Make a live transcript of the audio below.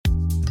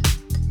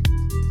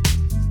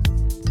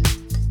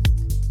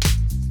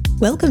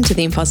Welcome to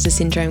the Imposter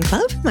Syndrome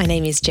Club. My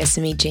name is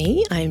Jessamy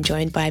G. I am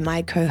joined by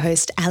my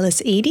co-host Alice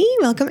Eady.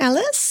 Welcome,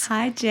 Alice.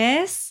 Hi,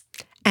 Jess.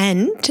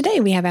 And today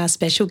we have our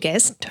special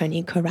guest,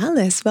 Tony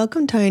Corrales.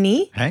 Welcome,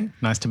 Tony. Hey,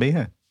 nice to be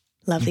here.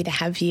 Lovely to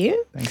have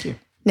you. Thank you.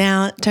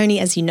 Now,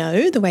 Tony, as you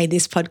know, the way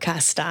this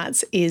podcast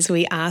starts is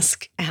we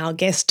ask our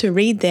guests to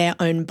read their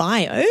own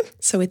bio.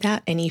 So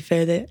without any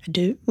further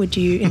ado, would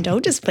you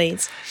indulge us,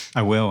 please?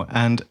 I will.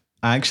 And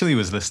I actually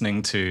was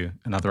listening to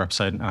another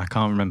episode, and I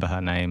can't remember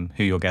her name,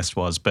 who your guest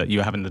was, but you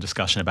were having the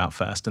discussion about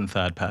first and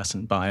third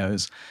person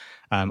bios.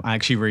 I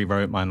actually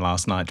rewrote mine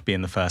last night to be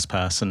in the first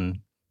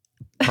person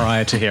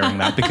prior to hearing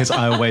that because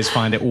I always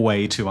find it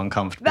way too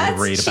uncomfortable to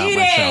read about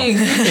myself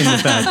in the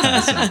third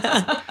person.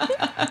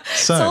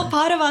 So, it's all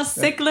part of our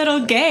sick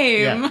little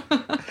game.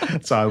 Yeah.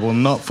 So I will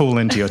not fall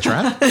into your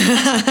trap.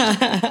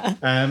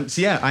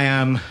 I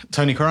am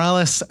Tony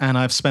Corrales, and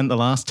I've spent the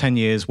last 10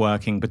 years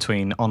working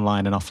between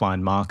online and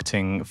offline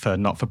marketing for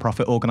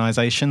not-for-profit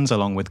organizations,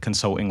 along with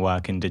consulting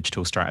work in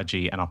digital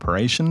strategy and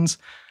operations,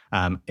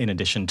 in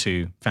addition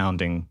to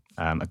founding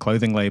a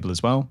clothing label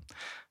as well.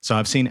 So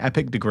I've seen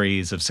epic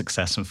degrees of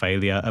success and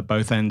failure at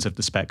both ends of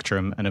the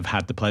spectrum and have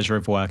had the pleasure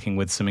of working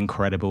with some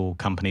incredible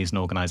companies and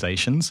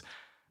organizations.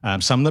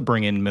 Some that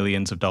bring in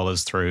millions of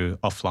dollars through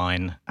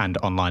offline and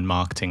online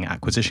marketing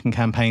acquisition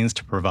campaigns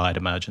to provide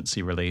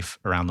emergency relief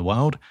around the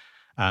world,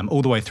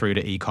 all the way through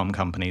to e-com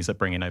companies that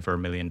bring in over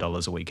 $1 million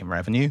a week in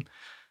revenue.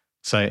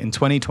 So in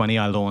 2020,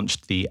 I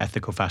launched the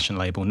ethical fashion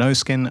label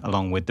Noskin,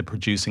 along with the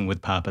Producing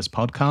with Purpose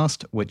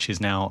podcast, which is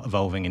now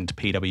evolving into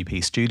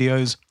PWP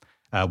Studios,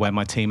 where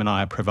my team and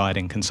I are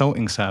providing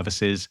consulting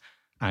services,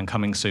 and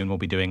coming soon we'll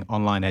be doing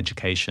online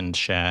education to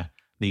share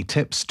the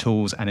tips,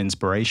 tools, and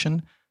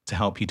inspiration to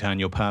help you turn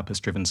your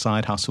purpose-driven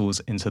side hustles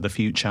into the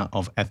future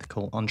of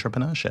ethical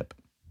entrepreneurship.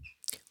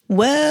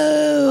 Whoa.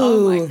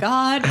 Oh my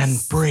God. And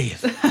breathe.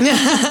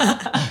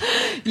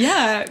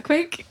 Yeah,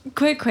 quick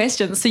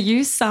question. So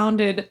you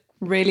sounded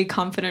really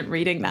confident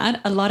reading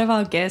that. A lot of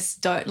our guests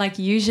don't,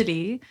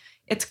 usually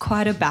it's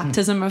quite a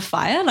baptism of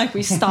fire.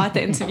 We start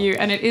the interview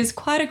and it is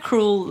quite a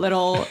cruel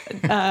little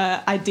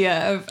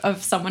idea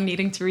of someone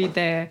needing to read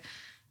their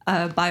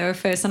bio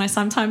first. And I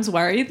sometimes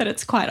worry that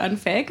it's quite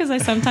unfair because I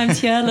sometimes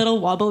hear a little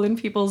wobble in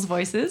people's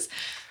voices.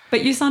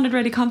 But you sounded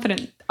really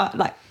confident.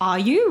 Are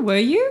you? Were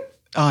you?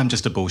 Oh, I'm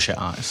just a bullshit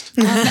artist.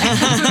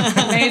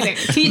 Amazing.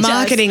 Teach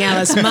marketing,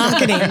 us. Alice,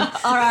 marketing.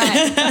 All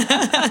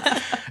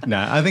right.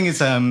 No, I think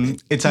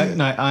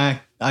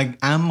I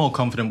am more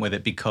confident with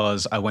it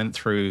because I went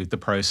through the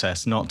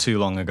process not too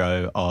long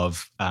ago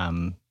of,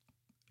 I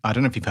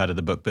don't know if you've heard of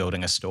the book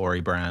Building a Story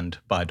Brand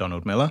by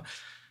Donald Miller.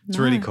 It's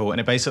really cool. And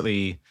it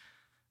basically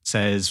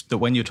says that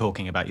when you're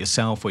talking about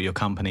yourself or your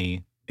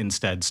company,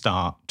 instead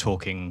start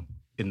talking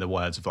in the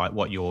words of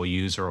what your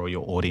user or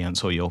your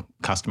audience or your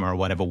customer or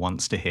whatever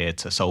wants to hear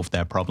to solve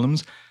their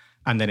problems.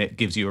 And then it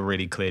gives you a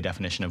really clear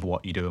definition of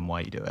what you do and why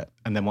you do it.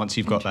 And then once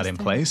you've got that in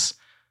place,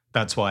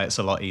 that's why it's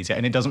a lot easier.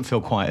 And it doesn't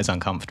feel quite as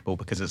uncomfortable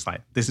because it's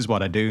this is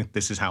what I do,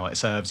 this is how it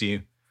serves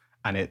you.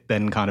 And it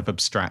then kind of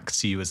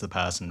abstracts you as the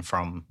person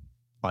from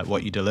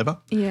what you deliver.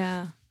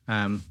 Yeah.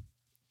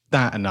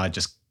 That and I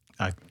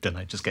don't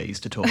know, just get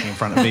used to talking in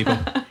front of people.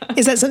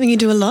 Is that something you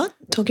do a lot,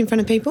 talk in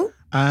front of people?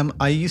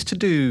 I used to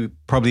do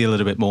probably a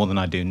little bit more than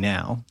I do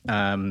now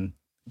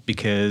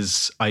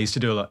because I used to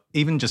do a lot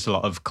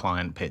of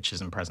client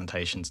pitches and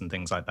presentations and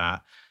things like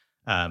that.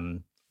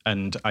 And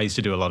I used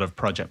to do a lot of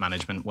project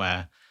management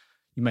where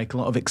you make a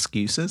lot of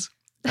excuses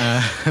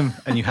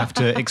and you have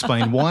to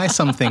explain why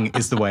something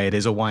is the way it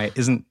is or why it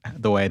isn't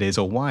the way it is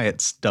or why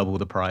it's double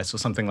the price or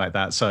something like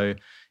that. So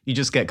you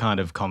just get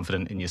kind of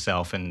confident in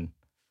yourself and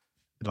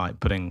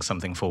putting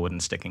something forward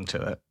and sticking to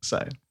it.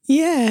 So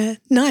yeah,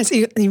 nice.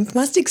 You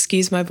must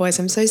excuse my voice.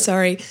 I'm so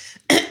sorry.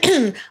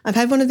 I've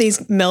had one of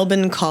these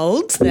Melbourne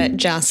colds that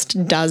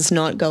just does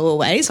not go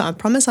away. So I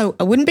promise I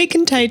wouldn't be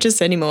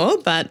contagious anymore,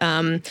 but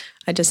I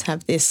just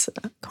have this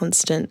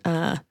constant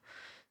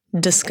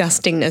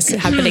disgustingness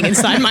happening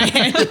inside my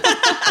head.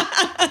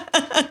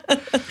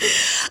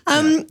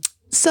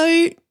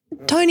 So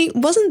Tony,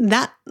 wasn't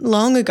that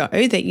long ago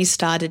that you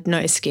started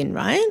Noskin,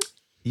 right?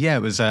 Yeah,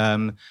 it was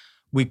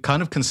we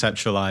kind of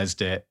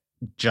conceptualized it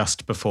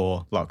just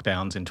before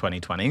lockdowns in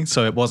 2020.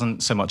 So it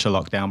wasn't so much a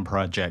lockdown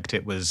project.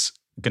 It was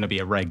going to be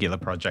a regular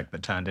project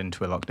that turned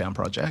into a lockdown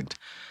project.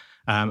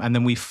 And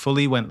then we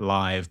fully went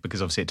live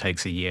because obviously it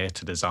takes a year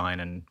to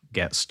design and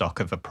get stock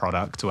of a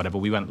product or whatever.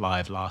 We went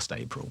live last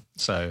April.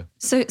 So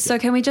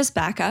can we just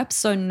back up?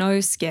 So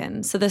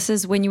Noskin. So this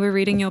is when you were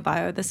reading your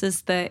bio, this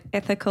is the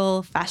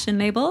ethical fashion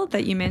label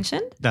that you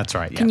mentioned? That's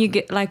right. Yeah. Can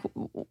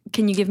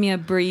you give me a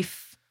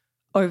brief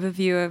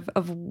overview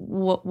of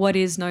what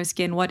is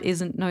Noskin, what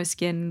isn't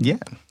Noskin? Yeah,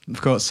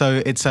 of course.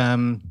 So it's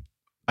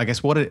I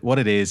guess what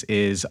it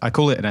is I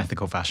call it an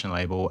ethical fashion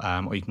label,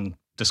 or you can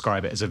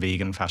describe it as a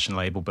vegan fashion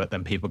label, but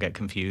then people get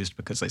confused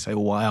because they say,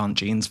 well, why aren't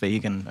jeans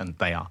vegan? And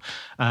they are.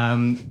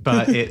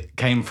 But it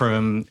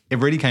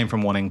really came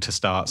from wanting to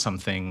start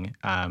something,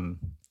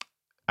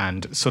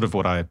 and sort of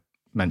what I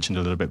mentioned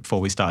a little bit before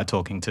we started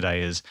talking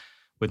today is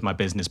with my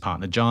business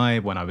partner, Jai.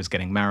 When I was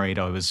getting married,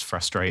 I was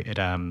frustrated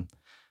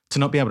to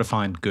not be able to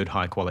find good,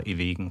 high quality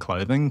vegan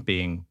clothing,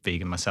 being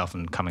vegan myself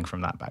and coming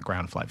from that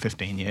background for like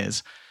 15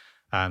 years.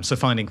 So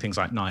finding things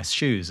like nice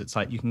shoes, it's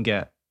like you can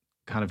get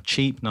kind of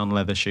cheap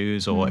non-leather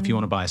shoes, or if you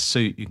want to buy a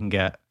suit, you can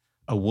get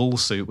a wool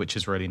suit, which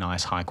is really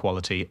nice, high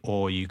quality,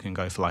 or you can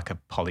go for like a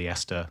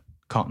polyester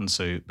cotton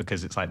suit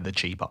because it's like the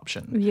cheap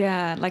option.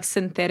 Yeah, like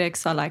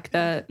synthetics are like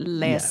the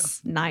less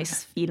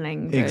nice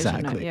feeling version.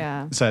 Exactly.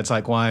 So it's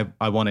like why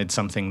I wanted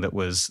something that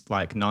was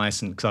like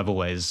nice, and because I've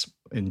always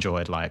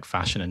enjoyed like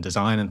fashion and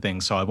design and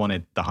things, so I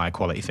wanted the high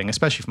quality thing,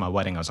 especially for my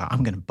wedding. I was like,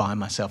 I'm going to buy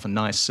myself a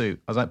nice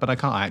suit. I was like, but I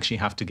can't. I actually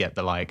have to get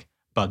the like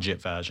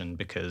budget version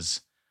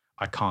because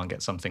I can't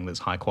get something that's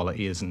high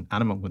quality as an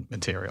animal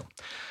material.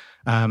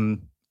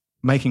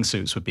 Making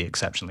suits would be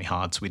exceptionally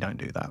hard, so we don't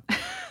do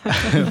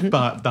that.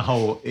 But the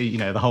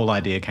whole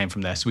idea came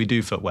from there. So we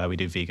do footwear, we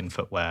do vegan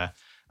footwear.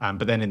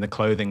 But then in the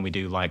clothing, we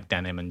do like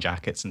denim and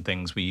jackets and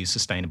things. We use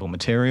sustainable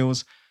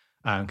materials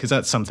because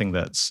that's something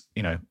that's,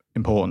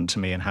 important to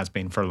me and has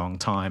been for a long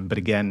time. But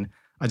again,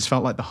 I just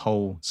felt like the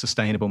whole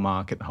sustainable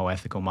market, the whole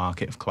ethical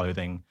market of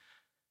clothing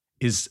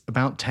is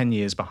about 10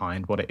 years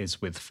behind what it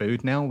is with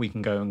food now. We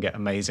can go and get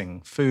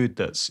amazing food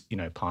that's,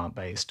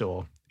 plant-based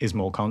or is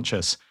more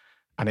conscious,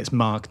 and it's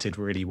marketed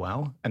really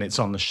well and it's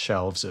on the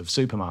shelves of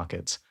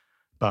supermarkets.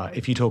 But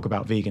if you talk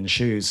about vegan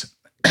shoes,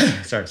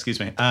 it's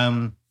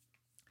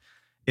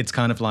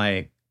kind of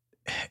like,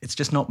 it's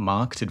just not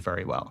marketed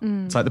very well.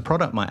 It's like the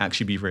product might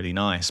actually be really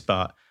nice,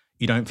 but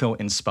you don't feel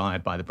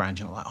inspired by the brand.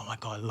 You're not like, oh my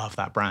God, I love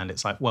that brand.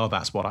 It's like, well,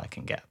 that's what I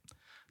can get.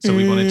 So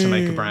we wanted to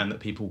make a brand that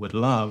people would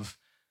love.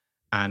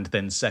 And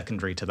then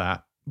secondary to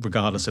that,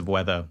 regardless of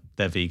whether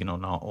they're vegan or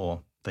not,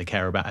 or they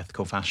care about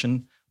ethical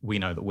fashion, we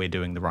know that we're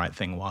doing the right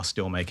thing while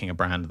still making a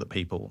brand that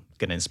people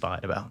get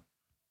inspired about.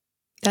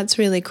 That's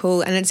really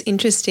cool. And it's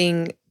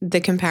interesting, the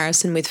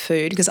comparison with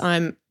food, because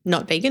I'm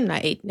not vegan.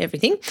 I eat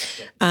everything.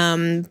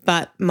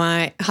 But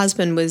my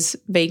husband was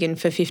vegan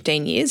for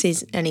 15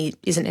 years and he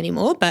isn't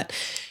anymore. But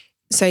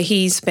so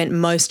he spent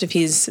most of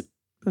his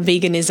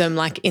veganism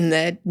like in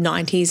the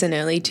 90s and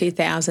early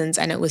 2000s,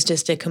 and it was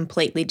just a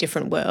completely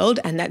different world.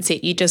 And that's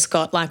it. You just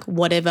got like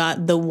whatever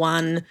the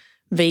one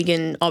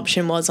vegan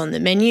option was on the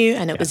menu,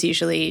 and it was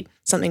usually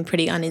something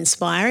pretty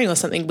uninspiring or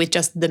something with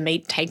just the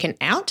meat taken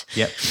out.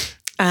 Yep.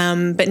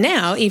 But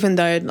now, even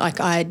though like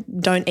I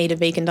don't eat a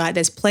vegan diet,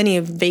 there's plenty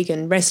of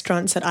vegan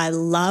restaurants that I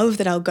love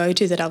that I'll go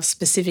to, that I'll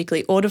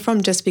specifically order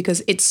from just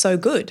because it's so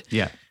good.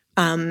 Yeah.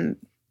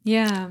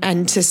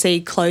 And to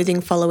see clothing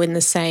follow in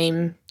the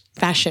same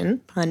fashion,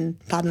 pardon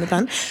the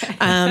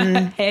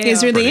pun,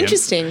 is really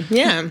interesting.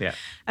 Yeah.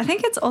 I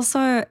think it's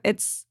also,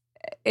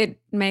 it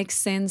makes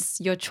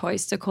sense, your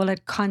choice to call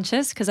it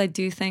conscious, because I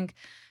do think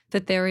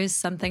that there is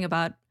something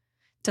about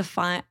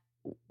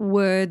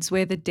words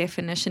where the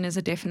definition is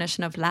a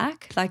definition of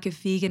lack. Like if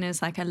vegan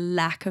is like a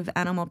lack of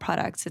animal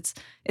products,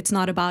 it's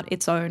not about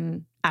its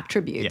own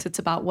attributes. It's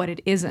about what it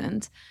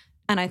isn't.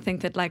 And I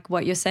think that like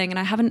what you're saying, and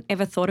I haven't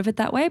ever thought of it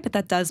that way, but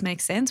that does make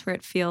sense, where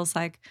it feels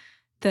like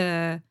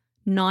the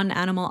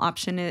non-animal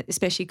option,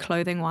 especially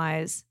clothing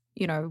wise,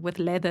 with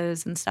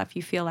leathers and stuff,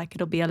 you feel like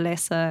it'll be a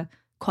lesser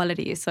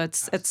quality. So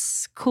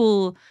it's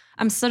cool.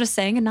 I'm sort of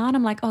saying it now and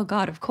I'm like, oh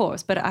God, of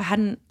course. But I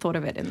hadn't thought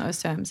of it in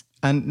those terms.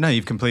 And no,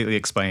 you've completely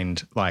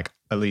explained, like,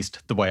 at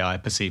least the way I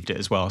perceived it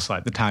as well. It's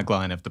like the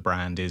tagline of the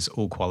brand is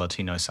all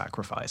quality, no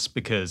sacrifice,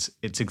 because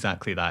it's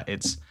exactly that.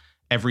 It's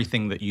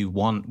everything that you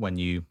want when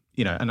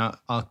and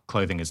our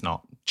clothing is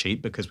not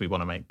cheap because we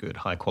want to make good,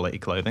 high quality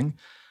clothing.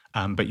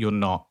 But you're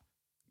not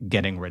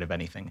getting rid of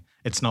anything.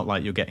 It's not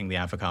like you're getting the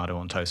avocado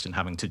on toast and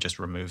having to just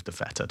remove the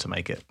feta to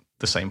make it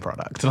the same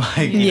product.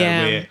 Like,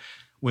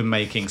 we're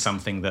making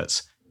something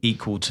that's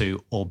equal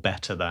to or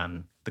better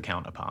than the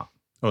counterpart,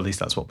 or at least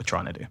that's what we're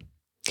trying to do.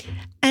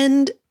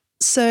 And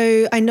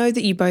so I know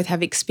that you both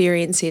have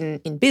experience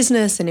in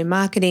business and in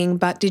marketing,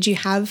 but did you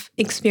have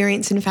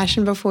experience in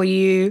fashion before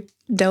you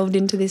delved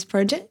into this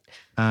project?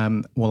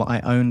 Well, I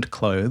owned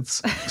clothes.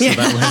 So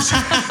that was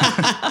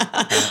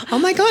oh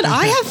my God,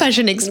 I have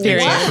fashion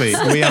experience.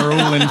 Exactly. We are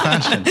all in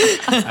fashion.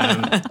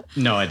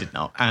 No, I did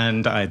not.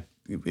 And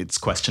it's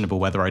questionable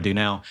whether I do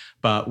now,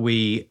 but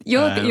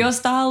your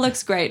style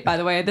looks great, by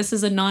the way. This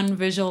is a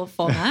non-visual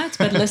format,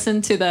 but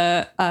listen to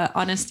the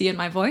honesty in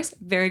my voice.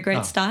 Very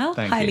great style.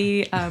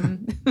 Highly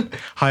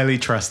highly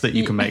trust that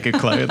you can make good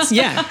clothes.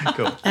 Yeah.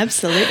 Cool.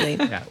 Absolutely.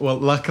 Yeah. Well,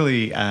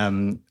 luckily,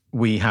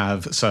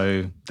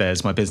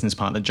 there's my business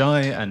partner,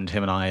 Jai, and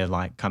him and I are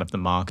like kind of the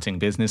marketing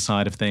business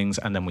side of things.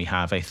 And then we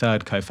have a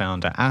third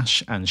co-founder,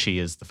 Ash, and she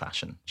is the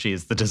fashion. She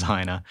is the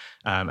designer.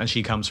 And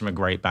she comes from a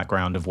great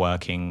background of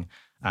working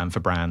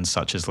for brands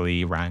such as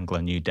Lee, Wrangler,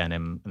 New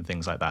Denim, and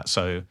things like that.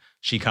 So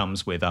she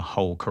comes with a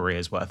whole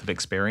career's worth of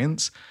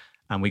experience.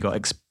 And we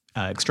got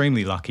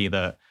extremely lucky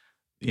that,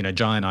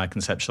 Jai and I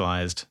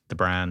conceptualized the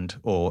brand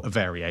or a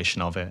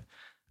variation of it.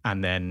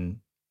 And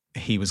then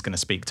he was going to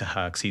speak to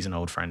her because he's an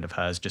old friend of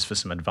hers just for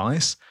some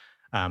advice.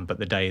 But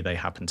the day they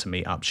happened to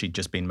meet up, she'd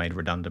just been made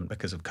redundant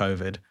because of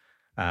COVID.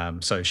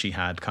 So she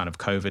had kind of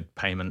COVID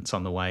payments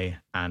on the way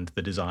and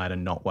the desire to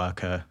not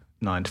work a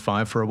 9 to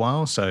 5 for a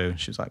while. So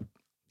she was like,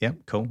 yeah,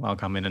 cool. I'll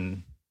come in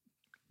and,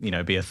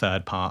 be a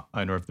third part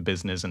owner of the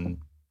business and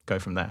go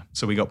from there.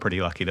 So we got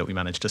pretty lucky that we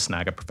managed to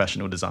snag a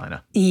professional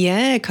designer.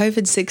 Yeah,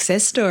 COVID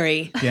success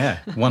story. Yeah,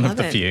 one of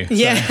the few.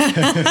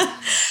 Yeah.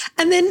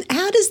 And then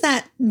how does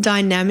that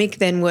dynamic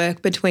then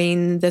work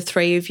between the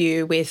three of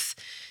you with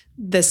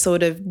the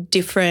sort of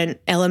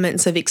different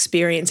elements of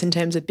experience in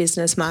terms of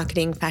business,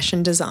 marketing,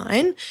 fashion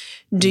design?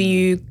 Do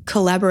you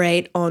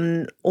collaborate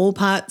on all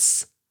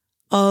parts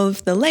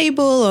of the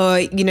label or,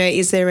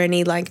 is there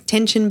any like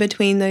tension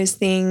between those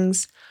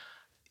things?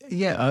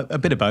 Yeah, a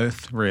bit of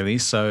both, really.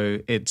 So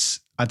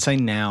I'd say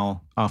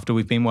now, after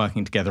we've been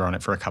working together on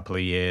it for a couple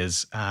of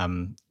years,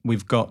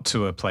 we've got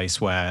to a place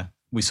where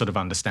we sort of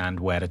understand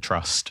where to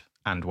trust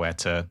and where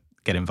to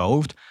get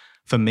involved.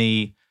 For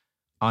me,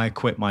 I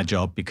quit my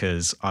job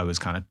because I was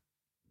kind of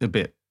a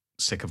bit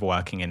sick of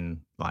working in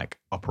like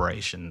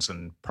operations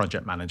and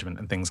project management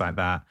and things like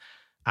that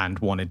and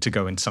wanted to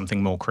go into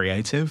something more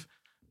creative.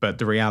 But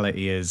the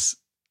reality is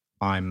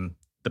I'm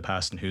the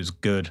person who's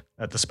good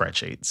at the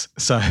spreadsheets.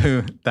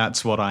 So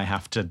that's what I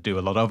have to do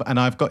a lot of. And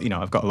I've got a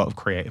lot of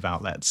creative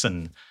outlets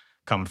and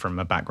come from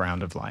a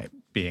background of like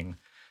being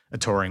a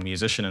touring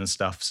musician and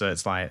stuff. So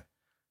it's like,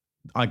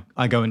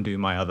 I go and do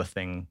my other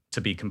thing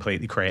to be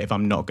completely creative.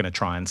 I'm not going to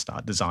try and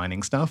start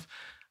designing stuff.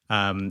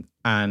 And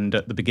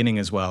at the beginning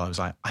as well, I was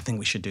like, I think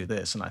we should do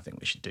this and I think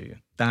we should do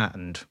that.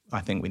 And I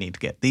think we need to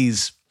get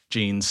these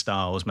jeans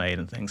styles made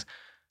and things.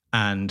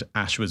 And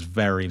Ash was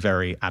very,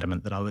 very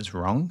adamant that I was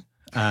wrong.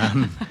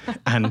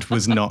 And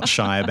was not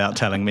shy about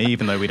telling me,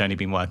 even though we'd only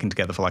been working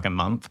together for like a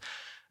month.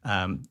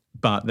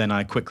 But then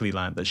I quickly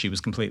learned that she was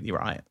completely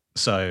right.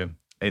 So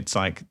it's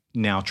like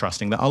now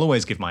trusting that I'll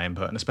always give my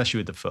input, and especially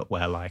with the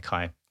footwear, like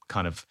I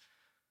kind of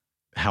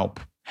help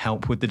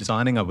with the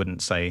designing. I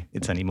wouldn't say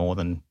it's any more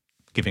than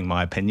giving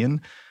my opinion.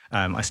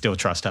 I still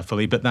trust her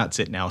fully, but that's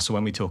it now. So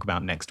when we talk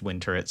about next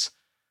winter, it's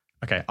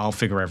okay, I'll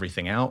figure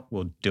everything out.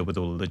 We'll deal with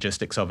all the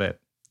logistics of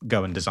it,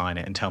 go and design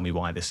it and tell me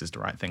why this is the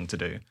right thing to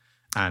do.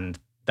 And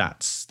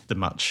that's the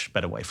much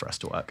better way for us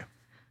to work.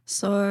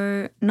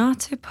 So not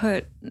to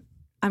put,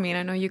 I mean,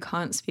 I know you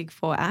can't speak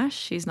for Ash.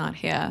 She's not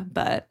here,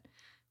 but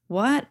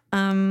what's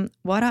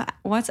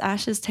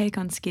Ash's take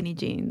on skinny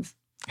jeans?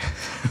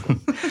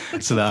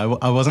 So that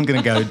I wasn't going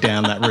to go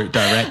down that route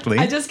directly.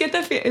 I just get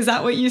the feel, is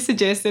that what you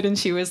suggested? And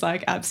she was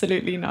like,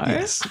 absolutely no.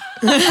 Yes.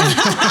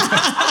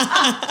 I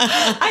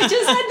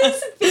just had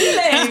this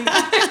feeling.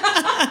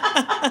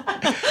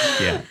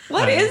 Yeah.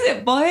 What is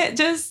it, boy?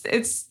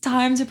 It's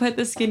time to put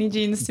the skinny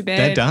jeans to bed.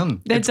 They're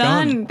done. They're It's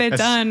done. gone. They're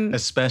done.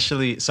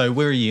 Especially, so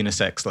we're a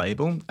unisex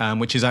label,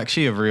 which is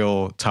actually a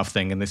real tough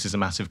thing. And this is a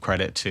massive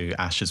credit to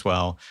Ash as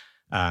well.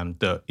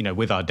 That,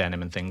 with our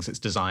denim and things, it's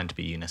designed to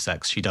be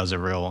unisex. She does a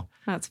real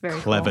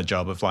clever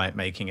job of like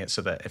making it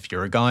so that if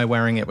you're a guy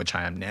wearing it, which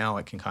I am now,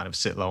 it can kind of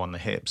sit low on the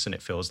hips and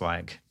it feels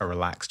like a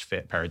relaxed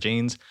fit pair of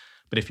jeans.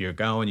 But if you're a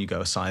girl and you go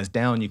a size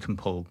down, you can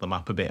pull them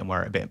up a bit and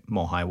wear it a bit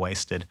more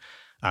high-waisted.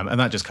 And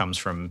that just comes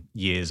from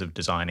years of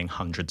designing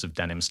hundreds of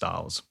denim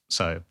styles.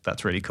 So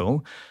that's really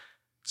cool.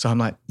 So I'm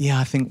like, yeah,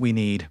 I think we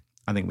need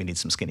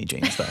some skinny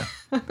jeans there.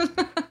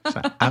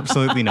 So,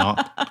 absolutely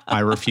not. I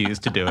refuse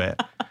to do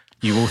it.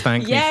 You will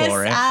thank me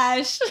for it.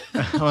 Yes,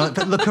 Ash. Well,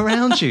 but look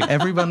around you.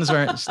 Everyone's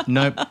wearing it.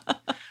 Nope.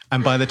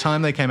 And by the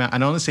time they came out,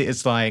 and honestly,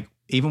 it's like,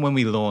 even when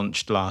we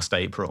launched last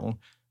April,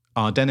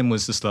 our denim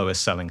was the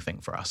slowest selling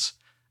thing for us.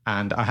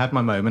 And I had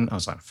my moment. I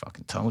was like,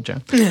 fucking told you.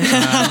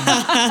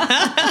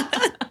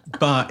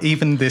 But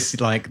even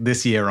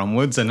this year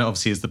onwards, and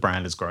obviously as the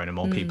brand has grown and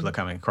more people are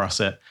coming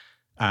across it,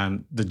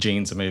 the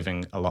jeans are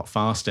moving a lot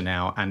faster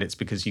now. And it's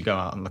because you go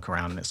out and look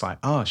around and it's like,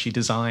 oh, she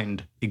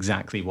designed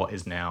exactly what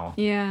is now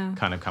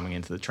kind of coming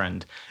into the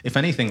trend. If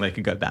anything, they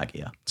could go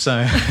baggier.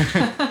 So,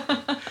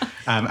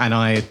 and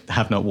I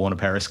have not worn a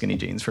pair of skinny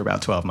jeans for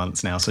about 12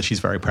 months now. So she's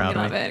very proud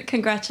of me. Love it.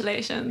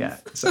 Congratulations. Yeah.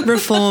 So,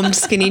 Reformed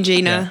skinny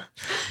Gina. yeah,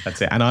 that's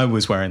it. And I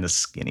was wearing the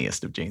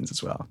skinniest of jeans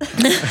as well.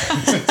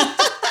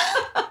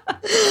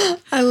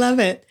 I love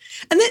it.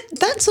 And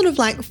that sort of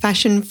like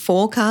fashion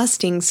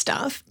forecasting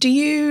stuff, do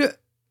you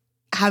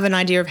have an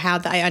idea of how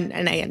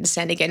and I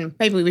understand again,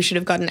 maybe we should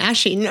have gotten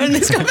Ash in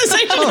this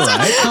conversation. All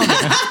right.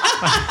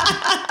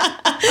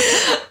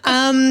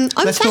 I'm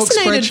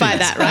fascinated by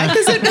that, right?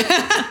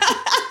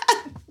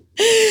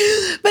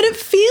 But it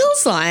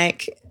feels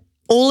like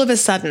all of a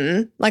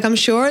sudden, like I'm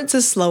sure it's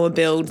a slower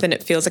build than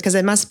it feels like, because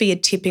there must be a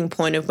tipping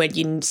point of when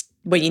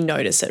you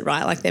notice it,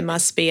 right? Like there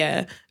must be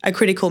a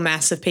critical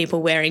mass of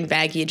people wearing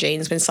baggier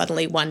jeans when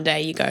suddenly one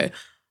day you go,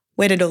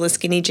 where did all the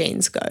skinny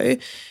jeans go?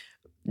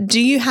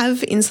 Do you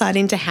have insight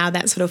into how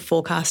that sort of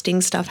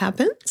forecasting stuff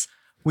happens?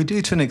 We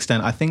do to an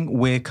extent. I think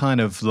we're kind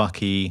of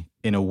lucky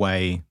in a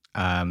way.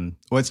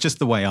 It's just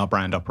the way our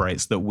brand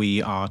operates that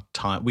we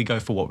go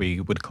for what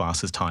we would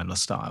class as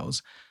timeless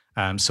styles.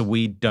 So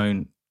we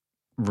don't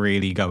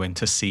really go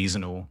into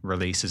seasonal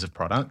releases of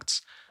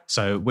products.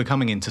 So we're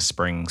coming into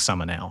spring,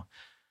 summer now.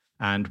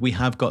 And we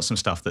have got some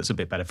stuff that's a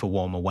bit better for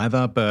warmer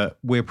weather, but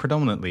we're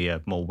predominantly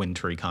a more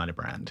wintry kind of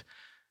brand.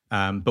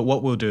 But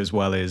what we'll do as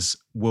well is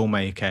we'll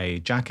make a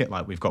jacket,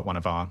 like we've got one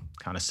of our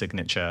kind of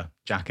signature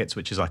jackets,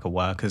 which is like a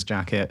worker's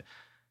jacket.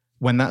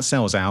 When that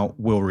sells out,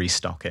 we'll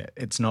restock it.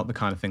 It's not the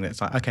kind of thing that's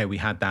like, okay, we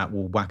had that,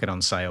 we'll whack it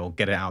on sale,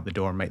 get it out the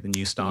door and make the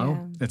new style.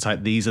 Yeah. It's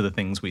like, these are the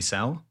things we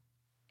sell.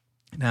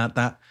 Now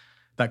that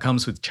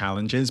comes with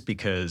challenges,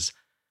 because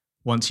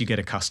once you get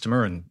a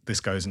customer, and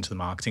this goes into the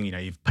marketing,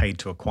 you've paid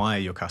to acquire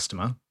your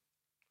customer,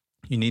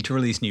 you need to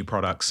release new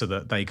products so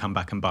that they come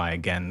back and buy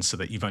again, so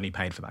that you've only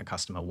paid for that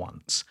customer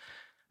once.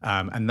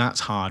 And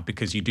that's hard,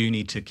 because you do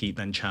need to keep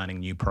then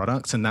churning new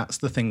products. And that's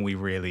the thing we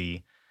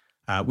really,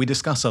 we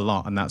discuss a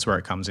lot. And that's where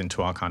it comes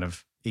into our kind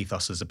of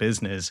ethos as a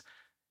business,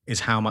 is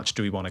how much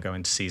do we want to go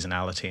into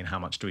seasonality and how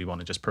much do we want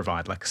to just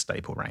provide like a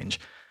staple range.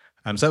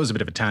 So that was a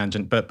bit of a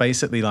tangent, but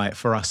basically, like,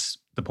 for us,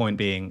 the point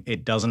being,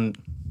 it doesn't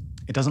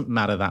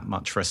matter that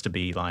much for us to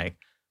be like,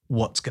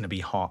 what's going to be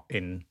hot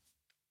in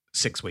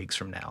 6 weeks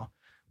from now.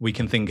 We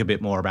can think a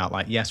bit more about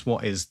like, yes,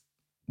 what is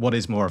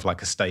more of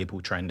like a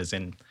staple trend, as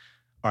in,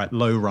 all right,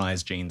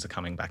 low-rise jeans are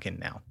coming back in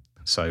now.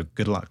 So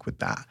good luck with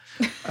that.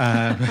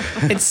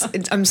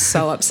 I'm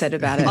so upset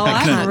about it. Oh,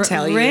 I can't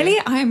tell you. Really?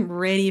 I'm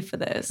ready for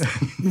this.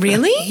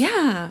 Really?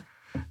 Yeah.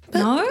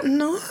 But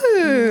no.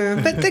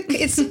 But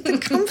it's the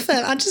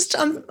comfort.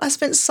 I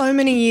spent so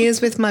many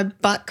years with my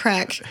butt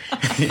crack.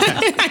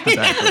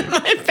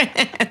 My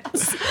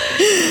pants.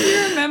 Do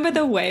you remember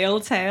the whale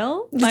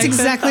tail? That's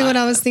exactly what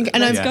I was thinking.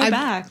 And Let's go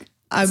back.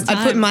 I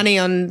put money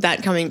on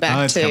that coming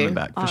back it's too. Coming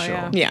back for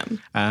sure. Yeah.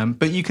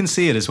 But you can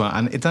see it as well.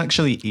 And it's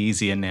actually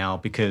easier now,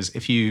 because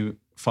if you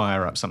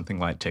fire up something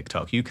like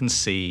TikTok, you can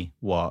see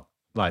what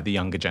like the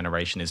younger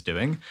generation is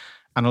doing.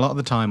 And a lot of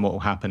the time what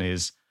will happen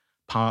is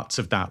parts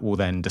of that will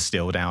then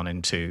distill down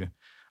into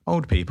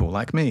old people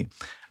like me.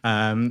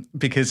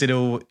 Because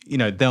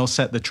they'll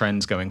set the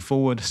trends going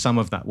forward. Some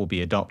of that will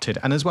be adopted.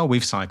 And as well,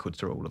 we've cycled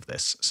through all of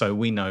this. So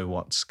we know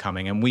what's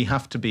coming, and we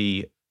have to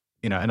be,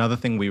 another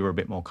thing we were a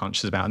bit more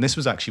conscious about, and this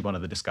was actually one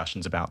of the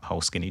discussions about the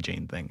whole skinny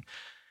jean thing,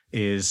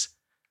 is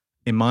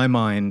in my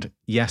mind,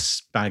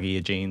 yes,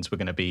 baggier jeans were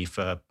going to be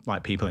for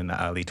like people in their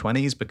early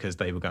 20s because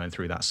they were going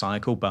through that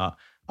cycle. But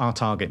our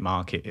target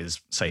market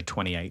is, say,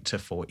 28 to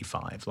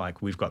 45.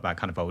 Like, we've got that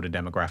kind of older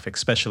demographic,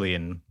 especially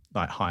in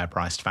like higher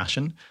priced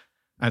fashion.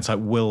 And it's like,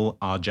 will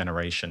our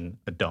generation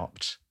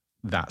adopt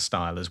that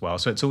style as well?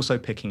 So it's also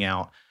picking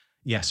out,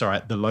 yes, all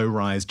right, the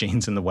low-rise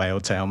jeans and the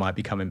whale tail might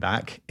be coming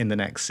back in the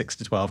next 6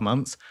 to 12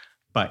 months,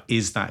 but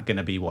is that going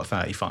to be what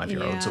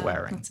 35-year-olds are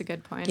wearing? That's a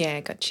good point. Yeah,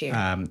 got you.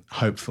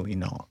 Hopefully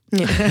not.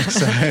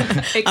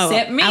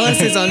 Except me.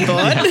 Alice is on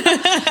board.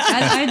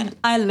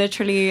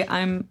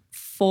 I'm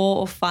 4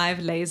 or 5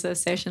 laser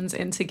sessions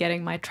into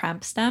getting my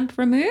tramp stamp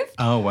removed.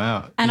 Oh,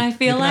 wow. And I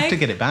feel like have to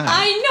get it back.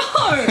 I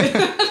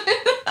know.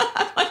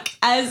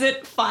 As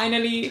it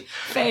finally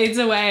fades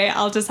away,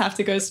 I'll just have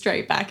to go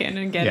straight back in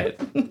and get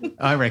it.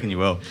 I reckon you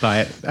will.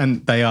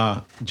 And they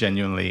are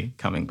genuinely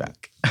coming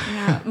back.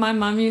 Yeah, my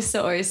mum used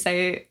to always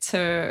say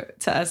to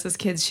us as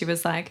kids, she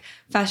was like,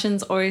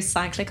 fashion's always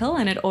cyclical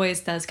and it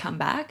always does come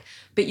back,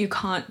 but you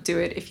can't do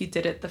it if you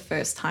did it the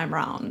first time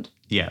round.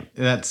 Yeah,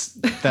 that's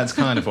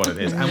kind of what it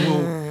is.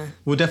 And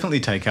we'll definitely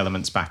take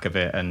elements back of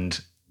it,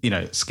 and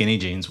skinny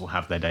jeans will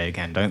have their day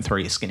again. Don't throw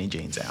your skinny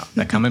jeans out.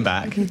 They're coming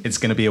back. It's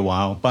going to be a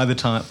while. By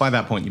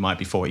that point, you might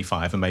be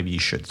 45 and maybe you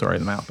should throw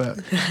them out, but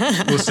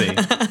we'll see.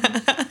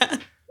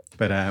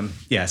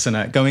 But so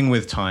no, going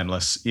with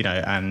timeless,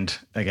 and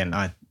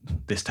again,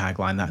 this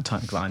tagline, that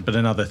tagline, but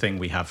another thing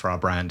we have for our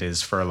brand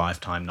is for a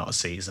lifetime, not a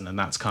season. And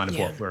that's kind of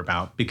what we're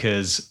about,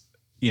 because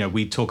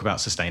we talk about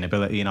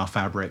sustainability in our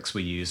fabrics.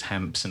 We use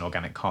hemps and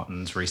organic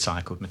cottons,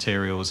 recycled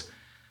materials,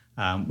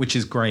 which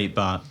is great.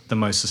 But the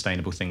most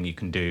sustainable thing you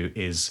can do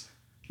is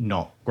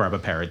not grab a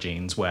pair of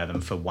jeans, wear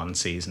them for one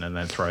season and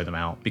then throw them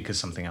out because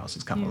something else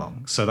has come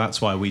along. So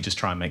that's why we just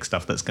try and make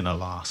stuff that's going to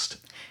last.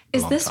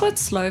 Is this what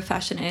slow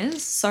fashion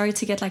is? Sorry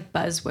to get like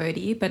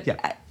buzzwordy, but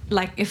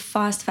like if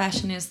fast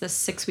fashion is the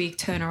 6-week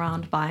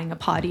turnaround buying a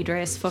party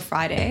dress for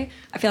Friday,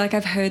 I feel like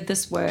I've heard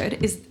this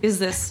word. Is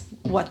this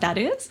what that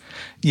is?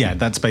 Yeah,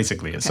 that's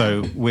basically it. Okay.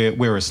 So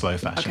we're a slow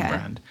fashion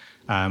brand,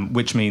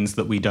 which means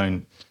that we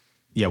don't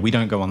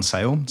go on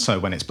sale. So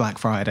when it's Black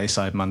Friday,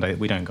 Cyber Monday,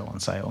 we don't go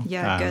on sale.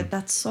 Yeah, good.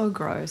 That's so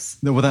gross.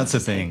 Well, that's the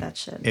thing. That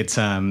shit. It's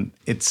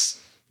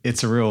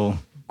a real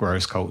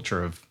gross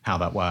culture of how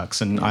that works.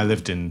 And I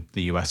lived in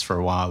the US for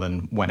a while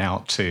and went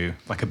out to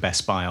like a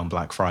Best Buy on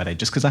Black Friday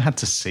just because I had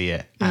to see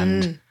it.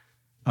 And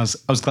I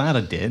was glad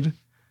I did,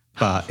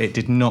 but it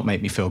did not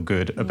make me feel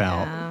good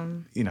about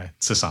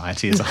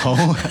society as a whole.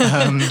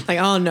 Like,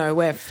 oh no,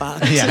 we're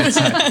fucked. Yeah, it's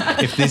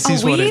like, if this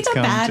is what it's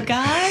come to. Are we the bad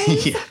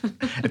guys? Yeah,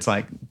 it's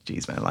like,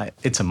 geez, man, like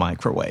it's a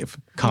microwave.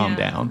 Calm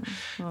down.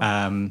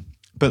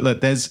 But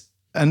look, there's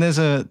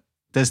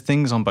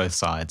things on both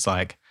sides.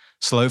 Like,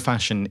 slow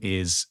fashion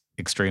is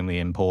extremely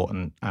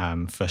important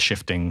for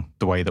shifting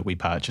the way that we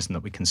purchase and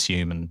that we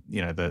consume, and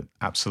the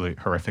absolute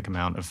horrific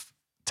amount of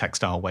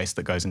textile waste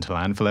that goes into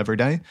landfill every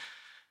day.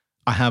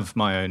 I have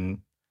my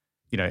own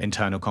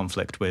internal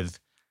conflict with,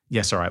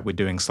 yes, all right, we're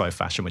doing slow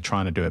fashion, we're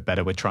trying to do it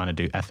better, we're trying to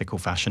do ethical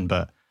fashion,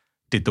 but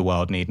did the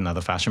world need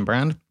another fashion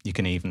brand? You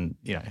can even,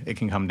 it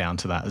can come down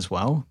to that as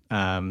well.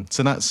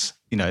 So that's,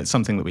 it's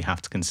something that we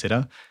have to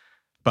consider.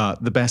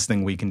 But the best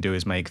thing we can do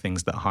is make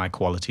things that are high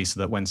quality so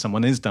that when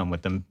someone is done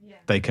with them,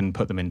 they can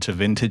put them into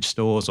vintage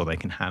stores or they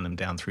can hand them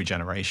down through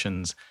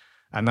generations.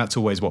 And that's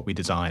always what we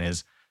design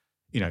is,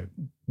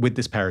 with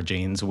this pair of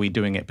jeans, are we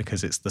doing it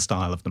because it's the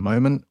style of the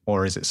moment,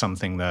 or is it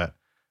something that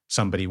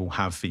somebody will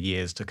have for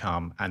years to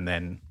come? And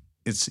then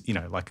it's,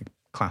 like a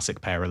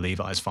classic pair of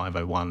Levi's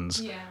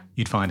 501s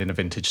you'd find in a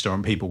vintage store,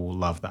 and people will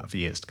love that for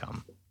years to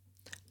come.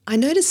 I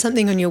noticed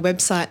something on your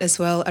website as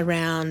well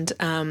around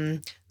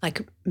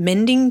like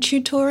mending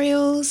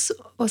tutorials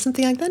or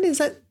something like that. Is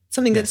that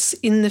something that's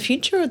in the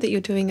future or that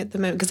you're doing at the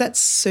moment? Because that's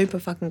super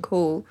fucking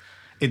cool.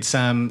 It's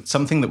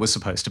something that was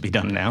supposed to be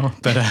done now,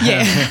 but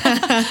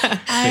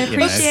I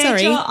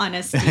appreciate your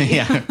honesty.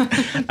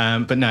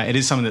 But no, it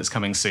is something that's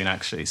coming soon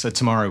actually. So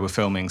tomorrow we're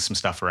filming some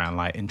stuff around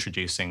like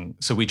introducing.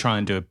 So we try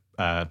and do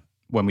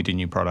when we do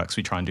new products,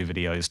 we try and do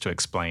videos to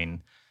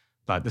explain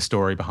like the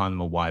story behind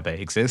them or why they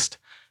exist,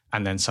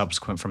 and then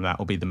subsequent from that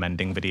will be the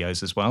mending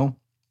videos as well.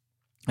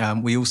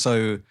 We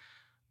also,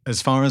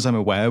 as far as I'm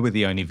aware, we're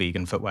the only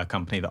vegan footwear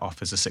company that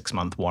offers a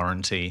 6-month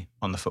warranty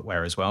on the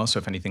footwear as well. So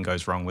if anything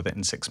goes wrong with it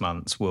in 6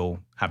 months, we'll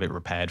have it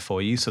repaired for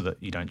you so that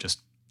you don't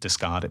just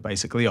discard it,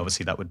 basically.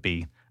 Obviously, that would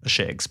be a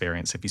shit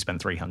experience if you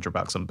spent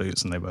 $300 on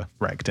boots and they were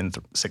wrecked in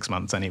 6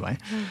 months anyway.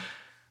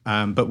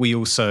 But we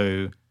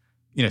also,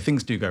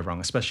 things do go wrong,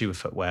 especially with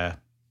footwear.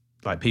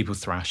 Like people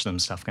thrash them,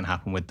 stuff can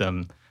happen with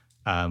them.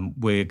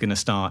 We're going to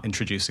start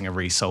introducing a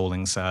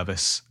resoling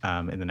service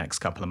in the next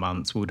couple of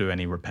months. We'll do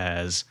any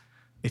repairs.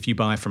 If you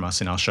buy from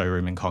us in our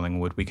showroom in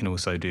Collingwood, we can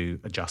also do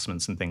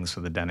adjustments and things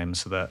for the denim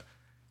so that,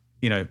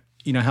 you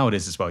know how it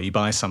is as well. You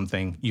buy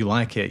something, you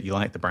like it, you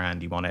like the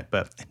brand, you want it,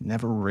 but it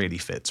never really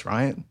fits,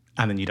 right?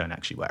 And then you don't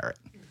actually wear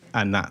it.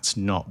 And that's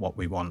not what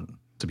we want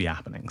to be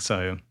happening.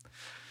 So,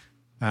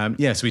 so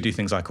we do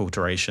things like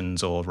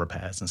alterations or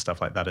repairs and stuff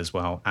like that as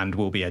well. And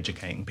we'll be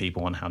educating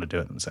people on how to do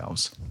it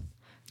themselves.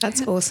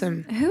 That's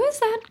awesome. Who is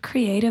that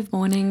Creative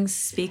Mornings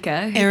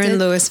speaker? Erin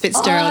Lewis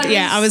Fitzgerald.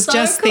 I was so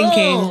just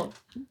thinking.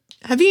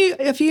 Have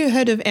you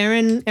heard of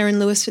Erin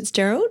Lewis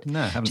Fitzgerald?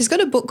 No, I haven't. She's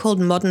got a book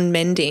called Modern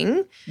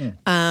Mending. Yeah.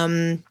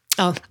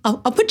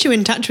 I'll put you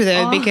in touch with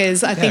her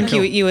because I think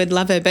cool. you would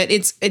love her. But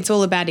it's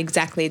all about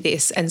exactly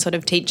this and sort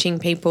of teaching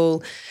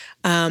people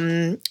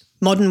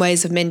modern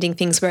ways of mending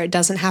things where it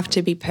doesn't have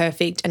to be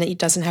perfect and it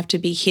doesn't have to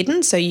be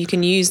hidden. So you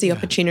can use the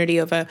opportunity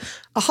of a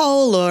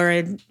hole or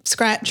a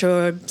scratch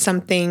or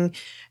something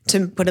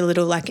to put a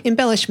little like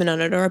embellishment on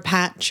it or a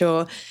patch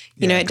or,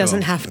 it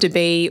doesn't have to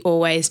be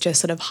always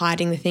just sort of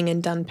hiding the thing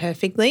and done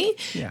perfectly.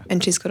 Yeah.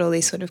 And she's got all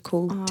these sort of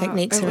cool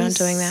techniques around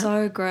doing that.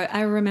 So great.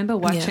 I remember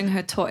watching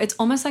her talk. It's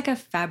almost like a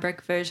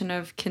fabric version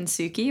of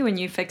kintsugi when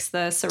you fix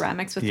the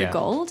ceramics with the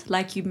gold.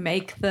 Like you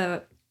make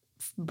the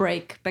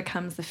break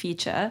becomes the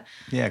feature.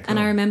 Yeah, cool. And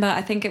I remember,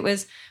 I think it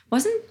was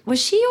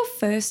she your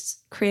first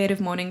Creative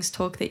Mornings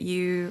talk that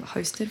you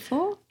hosted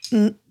for?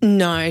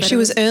 No, but she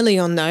was early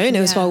on though, and it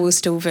was while we were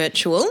still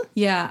virtual.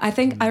 Yeah, I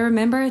think I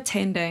remember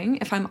attending,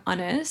 if I'm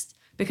honest,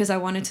 because I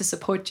wanted to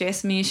support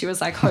Jessamy. She was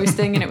like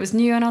hosting and it was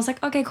new and I was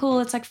like, okay, cool.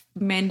 It's like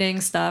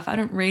mending stuff. I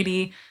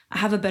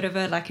have a bit of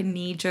a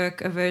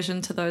knee-jerk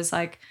aversion to those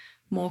like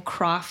more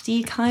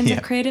crafty kind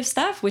of creative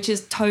stuff, which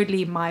is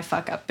totally my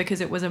fuck up because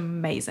it was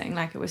amazing.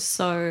 Like it was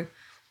so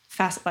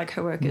fast. Like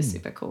her work is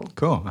super cool.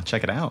 Cool. I'll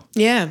check it out.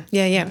 Yeah.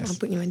 Nice. I'll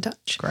put you in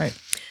touch. Great.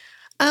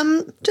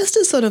 Just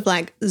to sort of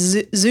like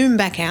zoom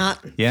back out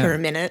for a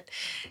minute,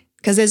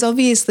 because there's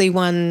obviously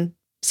one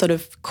sort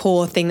of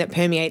core thing that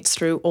permeates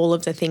through all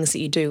of the things that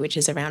you do, which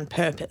is around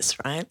purpose,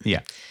 right? Yeah.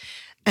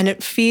 And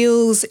it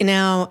feels in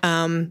our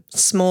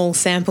small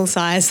sample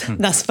size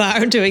thus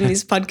far of doing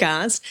this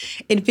podcast,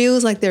 it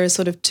feels like there are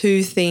sort of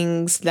two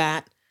things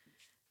that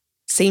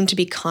seem to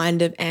be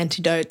kind of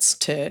antidotes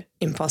to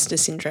imposter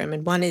syndrome.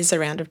 And one is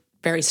around a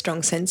very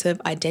strong sense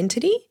of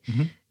identity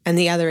and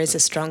the other is a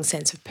strong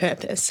sense of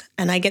purpose.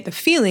 And I get the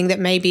feeling that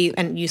maybe,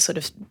 and you sort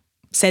of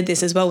said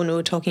this as well when we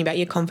were talking about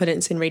your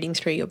confidence in reading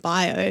through your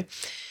bio,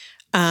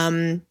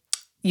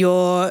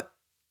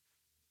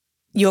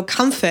 your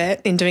comfort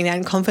in doing that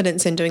and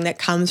confidence in doing that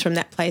comes from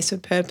that place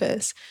of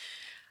purpose.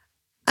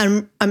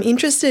 I'm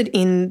interested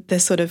in the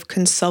sort of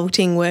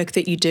consulting work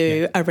that you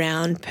do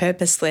around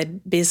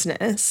purpose-led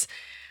business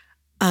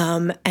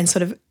and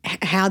sort of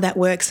how that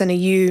works. And are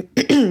you,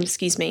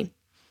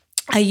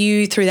 are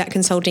you through that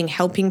consulting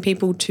helping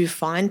people to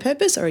find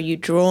purpose, or are you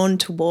drawn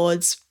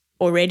towards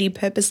already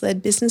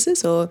purpose-led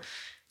businesses, or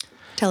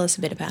tell us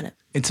a bit about it?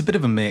 It's a bit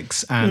of a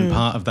mix, and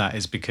part of that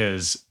is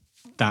because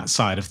that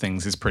side of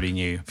things is pretty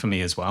new for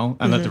me as well.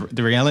 And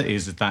the reality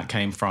is that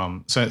came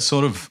from, so it's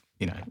sort of,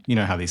 you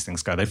know how these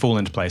things go. They fall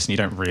into place and you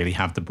don't really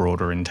have the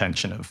broader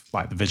intention of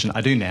like the vision. I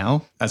do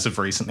now, as of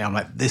recently, I'm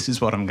like, this is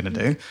what I'm going to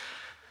do.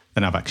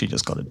 Then I've actually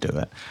just got to do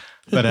it.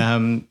 But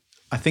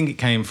I think it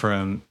came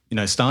from,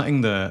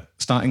 starting the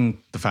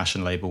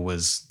fashion label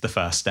was the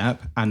first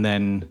step. And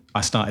then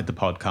I started the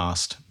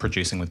podcast,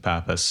 Producing with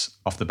Purpose,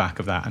 off the back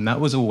of that. And that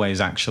was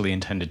always actually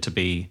intended to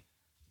be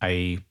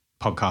a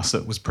podcast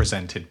that was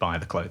presented by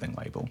the clothing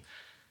label.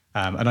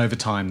 And over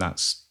time,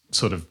 that's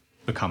sort of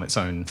become its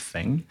own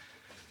thing.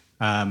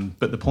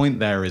 But the point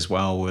there as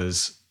well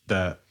was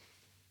that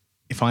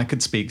if I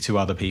could speak to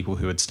other people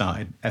who had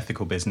started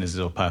ethical businesses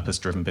or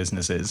purpose-driven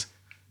businesses,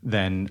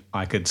 then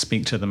I could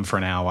speak to them for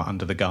an hour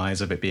under the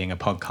guise of it being a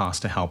podcast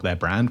to help their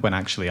brand, when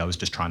actually I was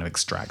just trying to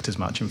extract as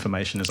much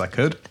information as I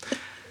could.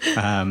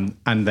 And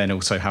then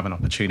also have an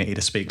opportunity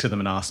to speak to them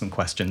and ask them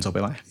questions, or be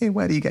like, hey,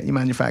 where do you get your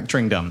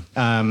manufacturing done?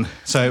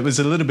 So it was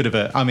a little bit of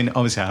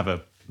obviously I have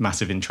a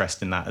massive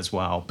interest in that as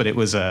well, but it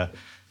was a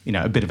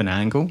bit of an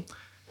angle.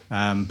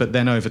 But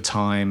then over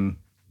time,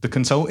 the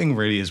consulting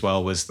really as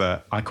well was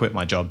that I quit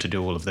my job to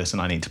do all of this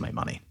and I need to make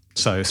money.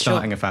 So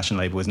starting a fashion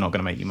label is not going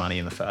to make you money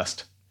in the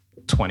first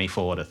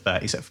 24 to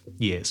 37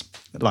 years.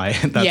 Like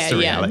that's the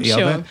reality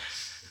of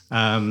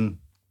it.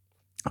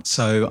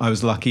 So I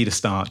was lucky to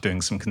start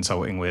doing some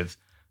consulting with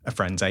a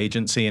friend's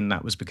agency, and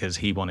that was because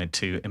he wanted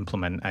to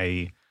implement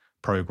a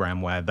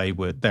program where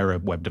they're a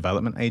web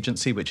development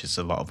agency, which is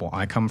a lot of what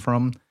I come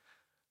from.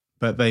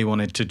 But they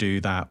wanted to do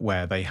that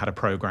where they had a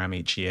program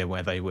each year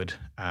where they would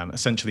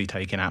essentially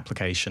take in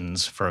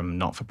applications from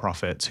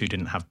not-for-profits who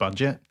didn't have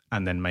budget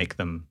and then make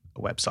them a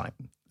website,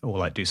 or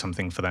like do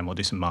something for them or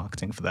do some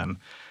marketing for them.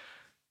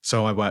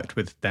 So I worked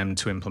with them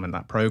to implement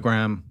that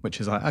program,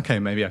 which is like, okay,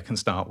 maybe I can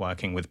start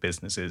working with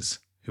businesses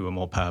who are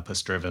more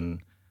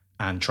purpose-driven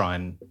and try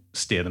and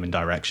steer them in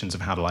directions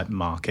of how to like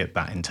market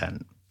that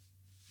intent.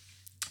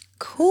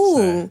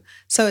 Cool.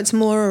 So it's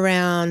more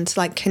around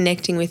like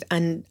connecting with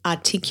and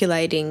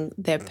articulating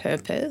their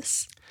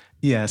purpose.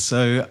 Yeah.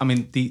 So, I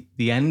mean,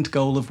 the end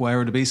goal of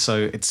where it'll be,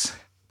 so it's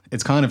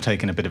kind of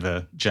taken a bit of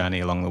a journey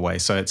along the way.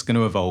 So it's going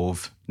to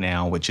evolve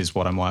now, which is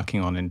what I'm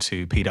working on,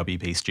 into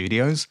PWP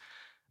Studios.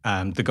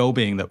 The goal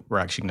being that we're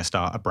actually going to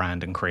start a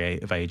brand and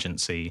creative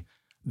agency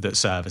that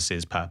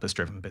services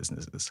purpose-driven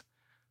businesses.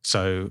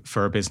 So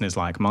for a business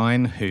like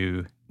mine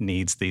who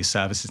needs these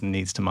services and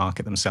needs to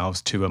market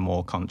themselves to a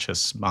more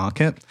conscious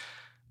market,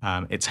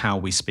 it's how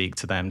we speak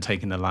to them,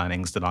 taking the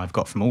learnings that I've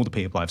got from all the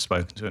people I've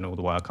spoken to and all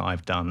the work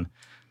I've done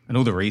and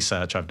all the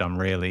research I've done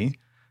really,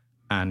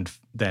 and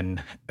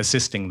then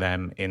assisting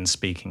them in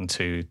speaking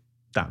to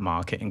that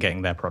market and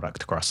getting their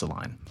product across the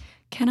line.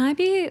 Can I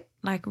be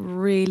like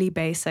really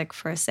basic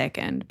for a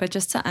second, but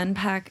just to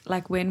unpack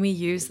like when we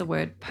use the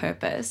word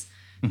purpose,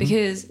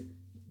 because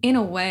in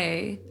a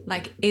way,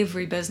 like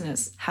every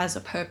business has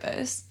a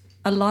purpose.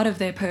 A lot of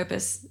their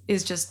purpose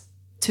is just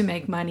to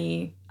make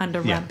money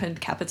under rampant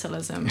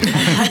capitalism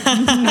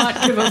and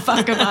not give a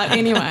fuck about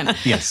anyone.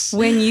 Yes.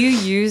 When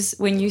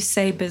you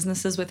say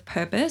businesses with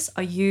purpose,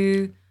 are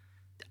you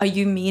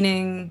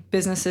meaning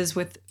businesses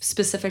with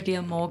specifically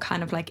a more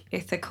kind of like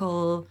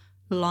ethical,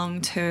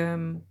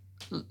 long-term,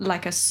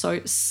 like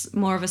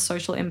more of a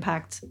social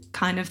impact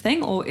kind of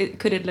thing? Or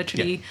could it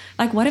literally,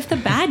 like what if the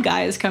bad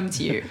guys come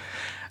to you?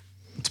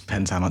 It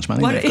depends how much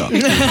money they've got. No,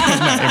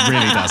 it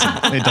really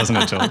doesn't. It doesn't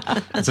at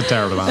all. It's a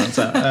terrible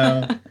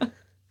answer.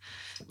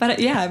 But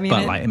yeah, I mean,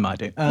 it might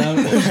do. No,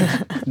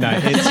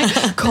 it's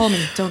like, call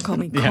me. Don't call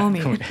me. Call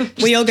me.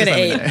 We all got to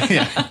eat.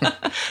 Yeah.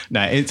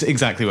 No, it's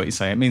exactly what you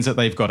say. It means that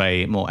they've got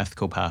a more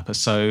ethical purpose.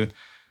 So,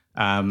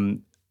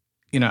 and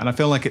I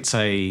feel like it's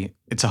a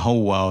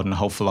whole world and a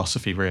whole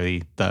philosophy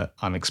really that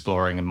I'm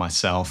exploring in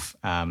myself.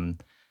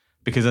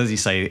 Because as you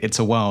say, it's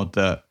a world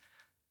that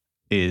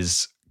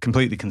is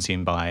completely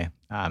consumed by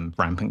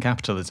rampant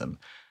capitalism.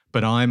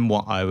 But I'm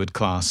what I would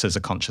class as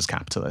a conscious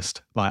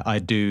capitalist. Like I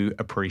do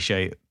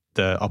appreciate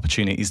the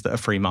opportunities that a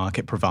free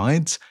market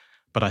provides.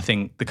 But I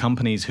think the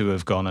companies who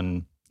have gone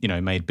and,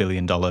 made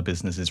billion-dollar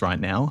businesses right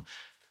now,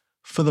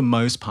 for the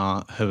most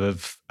part,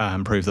 have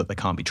proved that they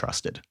can't be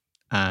trusted.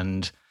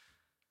 And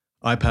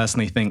I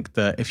personally think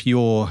that if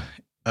you're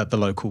at the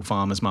local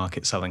farmer's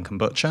market selling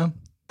kombucha,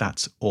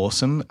 that's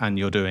awesome. And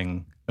you're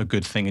doing a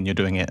good thing and you're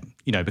doing it,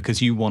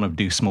 because you want to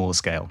do smaller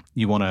scale.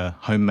 You want to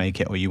home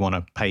make it, or you want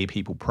to pay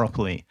people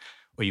properly,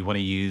 or you want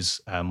to use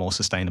more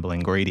sustainable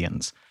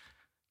ingredients.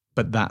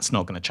 But that's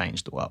not going to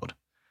change the world.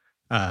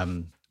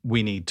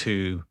 We need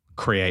to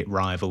create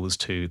rivals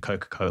to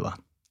Coca-Cola.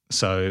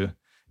 So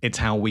it's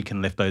how we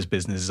can lift those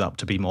businesses up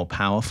to be more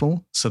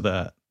powerful, so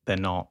that they're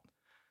not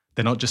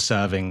just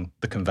serving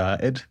the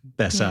converted,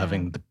 they're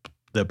serving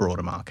the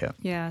broader market.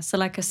 Yeah. So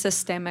like a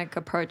systemic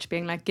approach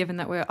being like, given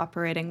that we're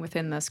operating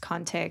within this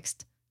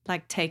context,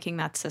 like taking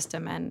that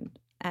system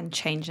and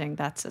changing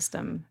that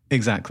system.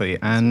 Exactly.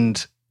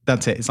 And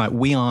that's it. It's like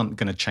we aren't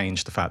going to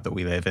change the fact that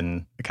we live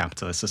in a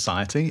capitalist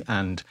society,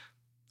 and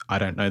I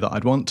don't know that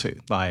I'd want to.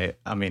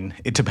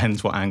 It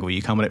depends what angle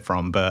you come at it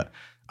from, but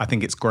I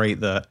think it's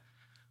great that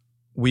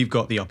we've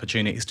got the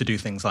opportunities to do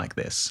things like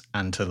this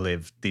and to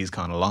live these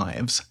kind of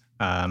lives.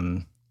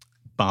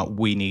 But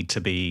we need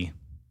to be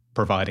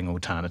providing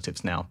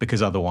alternatives now,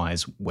 because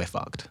otherwise we're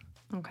fucked.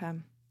 Okay.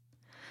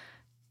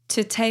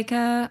 to take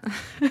to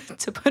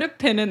put a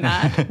pin in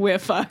that, we're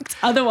fucked.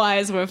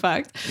 Otherwise, we're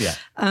fucked. Yeah.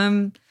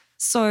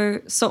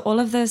 So all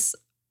of this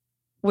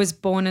was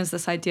born as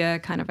this idea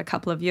kind of a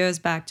couple of years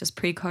back, just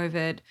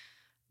pre-COVID,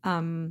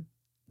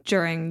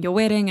 during your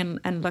wedding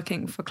and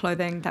looking for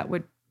clothing that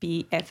would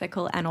be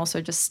ethical and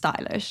also just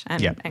stylish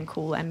and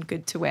cool and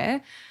good to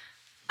wear.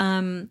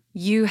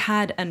 You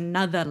had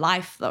another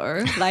life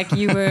though. Like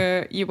you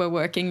were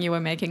working, you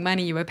were making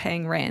money, you were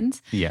paying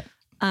rent. Yeah.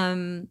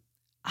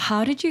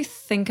 How did you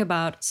think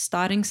about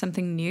starting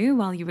something new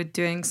while you were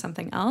doing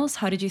something else?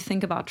 How did you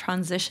think about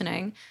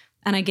transitioning?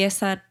 And I guess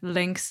that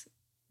links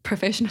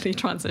professionally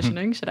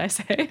transitioning, should I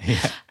say?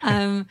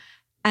 Yeah.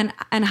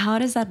 And how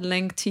does that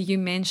link to, you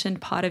mentioned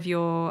part of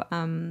your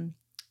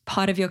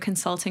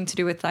consulting to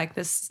do with like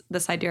this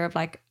idea of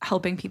like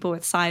helping people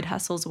with side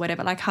hustles or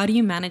whatever. Like how do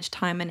you manage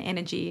time and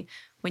energy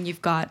when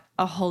you've got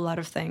a whole lot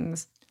of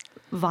things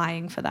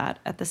vying for that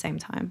at the same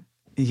time?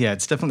 Yeah,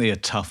 it's definitely a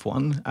tough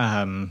one.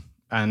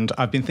 And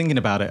I've been thinking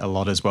about it a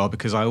lot as well,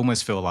 because I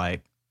almost feel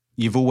like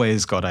you've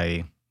always got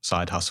a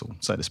side hustle,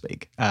 so to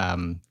speak.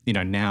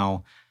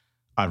 Now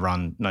I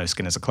run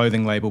Noskin as a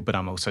clothing label, but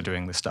I'm also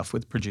doing this stuff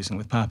with Producing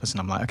with Purpose. And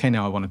I'm like, okay,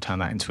 now I want to turn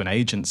that into an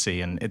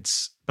agency.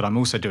 But I'm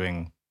also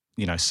doing,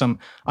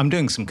 I'm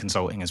doing some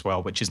consulting as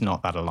well, which is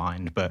not that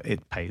aligned, but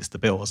it pays the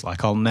bills.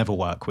 Like I'll never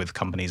work with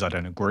companies I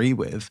don't agree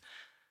with.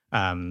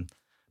 But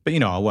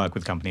I'll work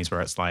with companies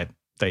where it's like,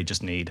 they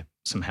just need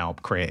some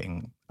help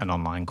creating an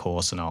online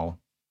course, and I'll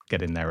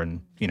get in there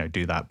and,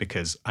 do that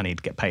because I need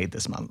to get paid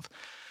this month.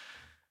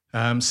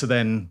 So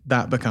then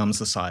that becomes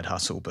the side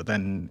hustle, but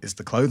then is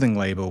the clothing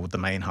label the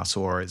main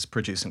hustle, or is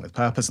Producing with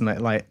Purpose? And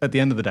like at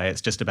the end of the day,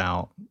 it's just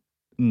about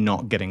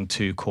not getting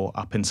too caught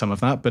up in some of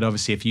that. But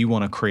obviously if you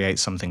want to create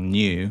something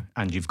new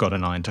and you've got a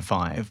 9 to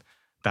 5,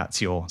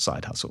 that's your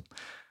side hustle.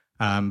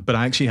 But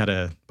I actually had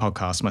a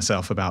podcast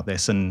myself about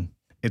this, and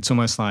it's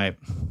almost like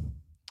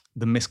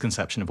the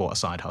misconception of what a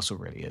side hustle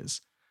really is,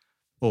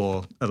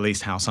 or at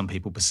least how some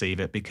people perceive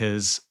it,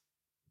 because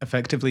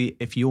effectively,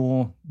 if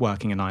you're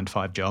working a 9 to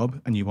 5 job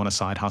and you want a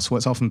side hustle,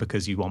 it's often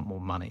because you want more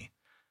money.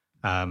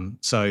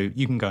 So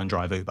you can go and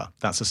drive Uber.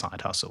 That's a side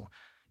hustle.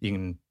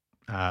 You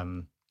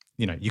can,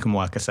 you can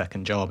work a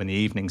second job in the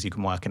evenings. You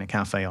can work in a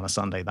cafe on a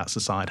Sunday. That's a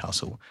side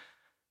hustle.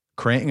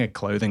 Creating a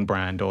clothing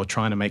brand or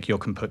trying to make your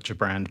kombucha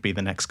brand be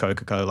the next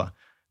Coca-Cola,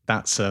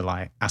 that's a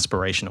like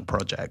aspirational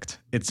project.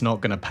 It's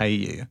not going to pay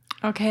you.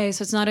 Okay,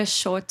 so it's not a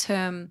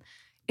short-term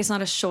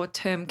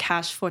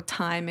cash for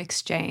time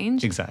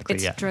exchange. Exactly.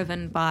 It's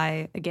driven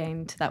by,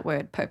 again, to that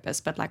word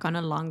purpose, but like on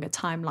a longer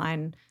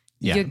timeline,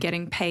 you're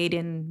getting paid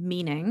in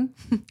meaning.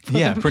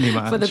 Pretty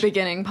much. For the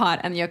beginning part.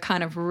 And you're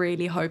kind of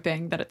really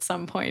hoping that at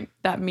some point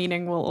that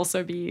meaning will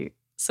also be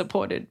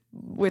supported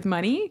with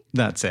money.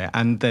 That's it.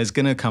 And there's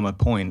going to come a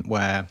point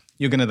where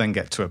you're going to then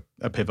get to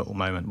a pivotal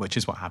moment, which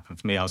is what happened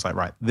for me. I was like,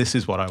 right, this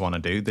is what I want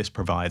to do. This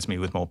provides me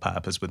with more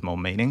purpose, with more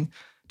meaning.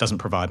 Doesn't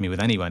provide me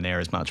with anywhere near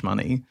as much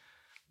money.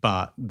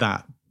 But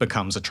that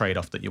becomes a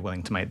trade-off that you're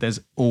willing to make. There's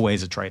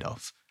always a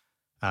trade-off.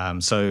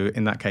 So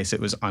in that case, it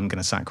was, I'm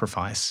going to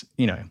sacrifice,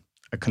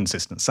 a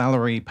consistent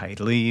salary, paid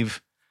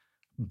leave,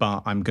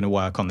 but I'm going to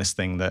work on this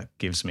thing that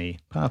gives me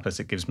purpose.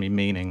 It gives me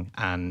meaning.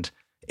 And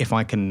if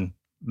I can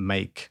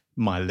make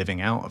my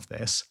living out of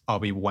this, I'll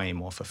be way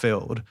more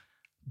fulfilled,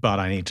 but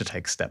I need to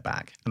take a step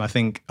back. And I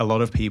think a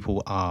lot of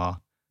people are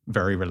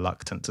very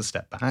reluctant to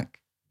step back,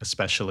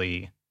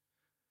 especially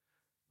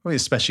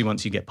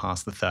once you get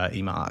past the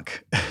 30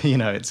 mark.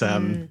 It's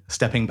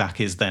stepping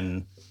back is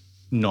then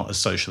not as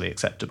socially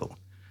acceptable.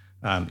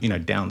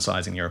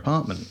 Downsizing your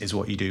apartment is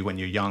what you do when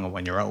you're young or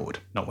when you're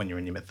old, not when you're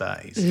in your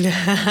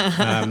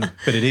mid-30s.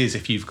 But it is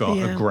if you've got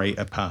a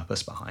greater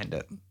purpose behind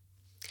it.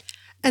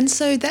 And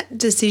so that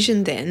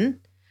decision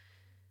then,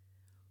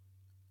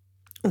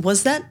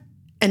 was that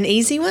an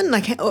easy one?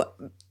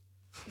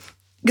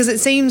 Because it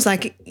seems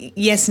like,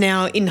 yes,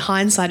 now in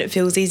hindsight it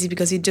feels easy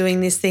because you're doing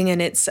this thing,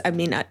 and it's,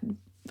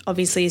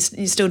 obviously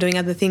you're still doing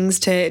other things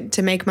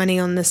to make money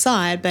on the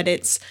side, but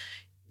it's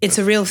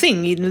a real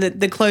thing.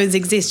 The clothes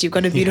exist. You've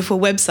got a beautiful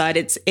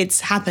website. It's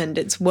happened.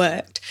 It's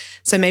worked.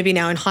 So maybe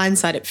now in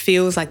hindsight it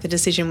feels like the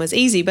decision was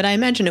easy, but I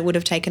imagine it would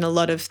have taken a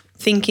lot of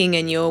thinking,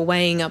 and you're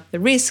weighing up the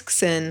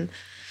risks and...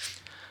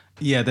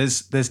 Yeah,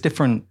 there's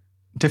different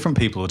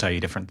people will tell you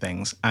different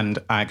things. And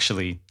I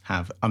actually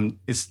have,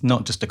 it's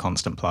not just a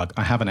constant plug.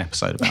 I have an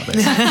episode about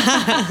this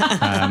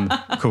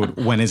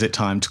called When Is It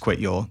Time to Quit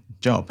Your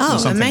Job? Oh, or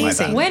something amazing. Like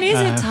that. When is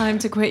it time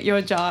to quit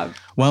your job?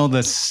 Well,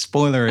 the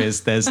spoiler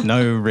is there's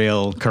no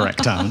real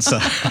correct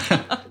answer.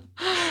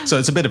 So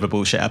it's a bit of a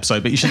bullshit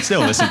episode, but you should still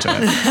listen to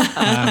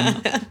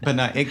it. But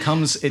no, it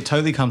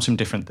totally comes from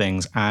different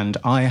things. And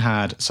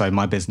so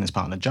my business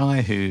partner,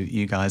 Jai, who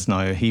you guys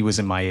know, he was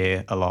in my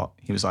ear a lot.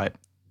 He was like,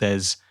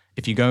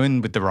 if you go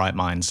in with the right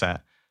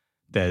mindset,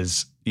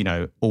 there's,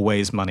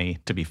 always money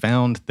to be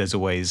found. There's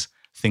always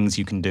things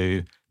you can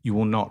do. You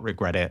will not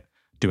regret it.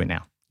 Do it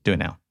now. Do it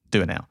now.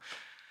 Do it now.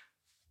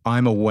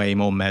 I'm a way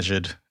more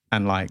measured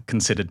and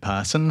considered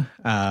person.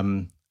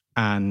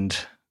 And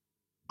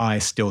I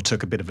still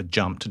took a bit of a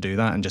jump to do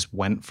that and just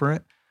went for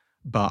it.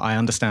 But I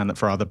understand that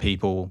for other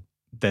people,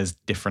 there's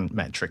different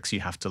metrics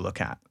you have to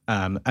look at.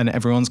 And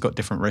everyone's got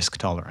different risk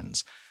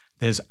tolerance.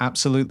 There's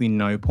absolutely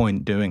no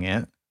point doing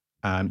it.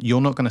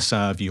 You're not going to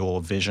serve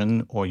your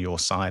vision or your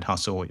side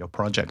hustle or your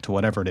project or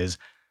whatever it is.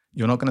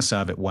 You're not going to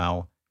serve it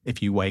well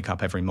if you wake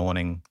up every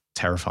morning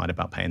terrified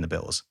about paying the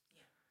bills.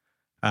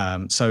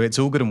 So it's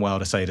all good and well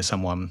to say to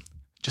someone,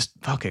 just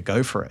fuck it,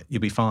 go for it.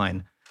 You'll be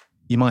fine.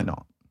 You might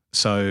not.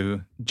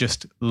 So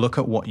just look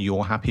at what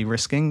you're happy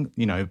risking.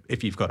 You know,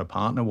 if you've got a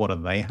partner, what are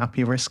they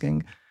happy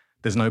risking?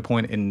 There's no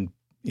point in,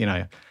 you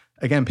know,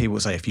 again, people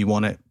say if you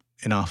want it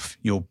enough,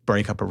 you'll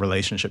break up a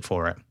relationship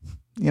for it.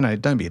 You know,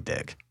 don't be a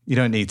dick. You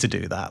don't need to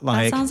do that.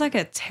 That sounds like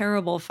a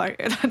terrible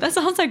focus. That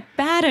sounds like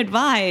bad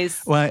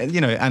advice. Well, you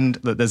know, and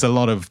there's a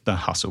lot of the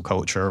hustle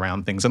culture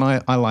around things. And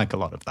I like a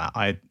lot of that.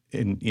 I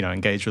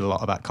engage with a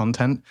lot of that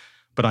content,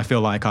 but I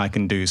feel like I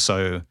can do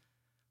so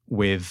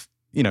with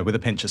a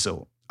pinch of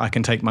salt. I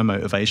can take my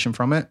motivation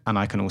from it, and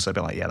I can also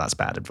be like, yeah, that's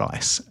bad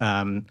advice.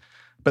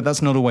 But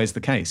that's not always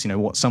the case. You know,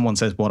 what someone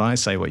says, what I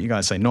say, what you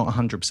guys say, not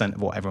 100%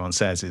 of what everyone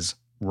says is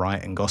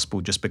right and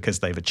gospel just because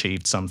they've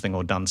achieved something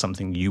or done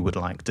something you would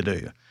like to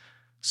do.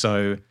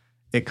 So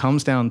it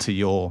comes down to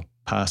your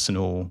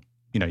personal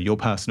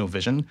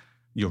vision,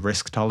 your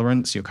risk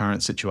tolerance, your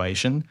current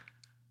situation.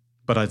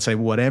 But I'd say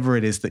whatever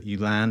it is that you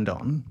land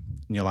on,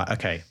 and you're like,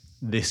 okay,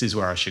 this is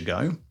where I should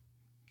go,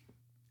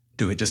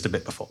 do it just a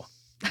bit before.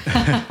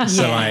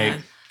 So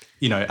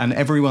and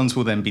everyone's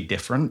will then be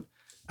different.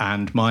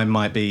 And mine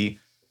might be,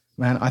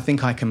 man, I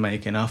think I can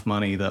make enough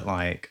money that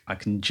like I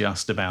can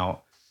just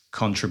about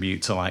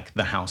contribute to like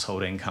the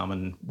household income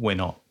and we're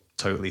not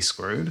totally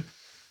screwed.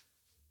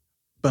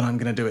 But I'm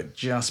going to do it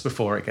just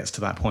before it gets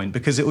to that point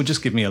because it will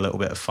just give me a little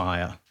bit of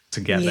fire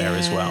to get there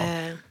as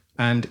well.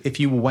 And if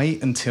you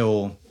wait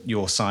until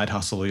your side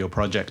hustle or your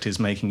project is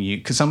making you,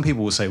 because some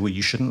people will say, well,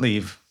 you shouldn't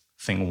leave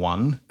thing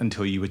one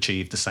until you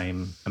achieve the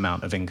same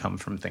amount of income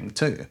from thing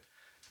two.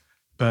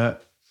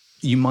 But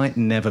you might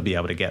never be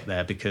able to get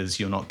there because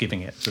you're not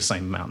giving it the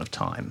same amount of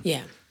time.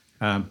 Yeah.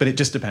 But it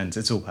just depends.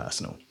 It's all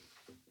personal.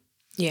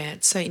 Yeah,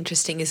 it's so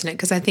interesting, isn't it?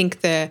 Because I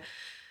think the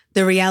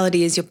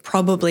reality is you're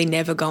probably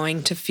never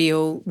going to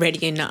feel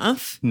ready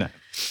enough. No.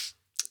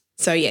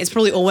 So, yeah, it's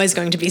probably always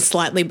going to be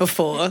slightly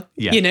before,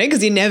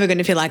 because you're never going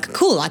to feel like,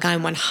 cool, like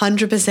I'm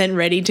 100%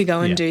 ready to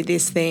go and do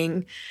this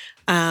thing.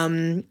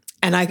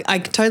 And I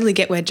totally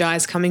get where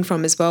Jai's coming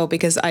from as well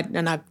because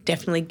I've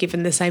definitely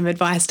given the same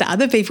advice to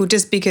other people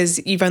just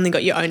because you've only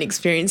got your own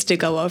experience to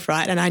go off,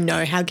 right? And I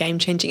know how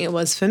game-changing it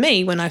was for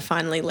me when I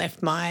finally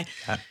left my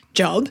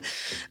job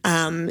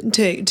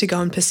to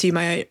go and pursue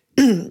my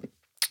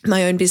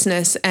own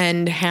business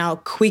and how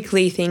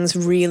quickly things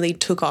really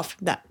took off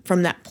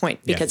from that point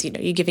because,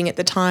 you're giving it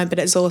the time, but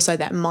it's also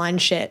that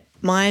mindset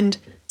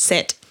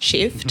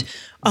shift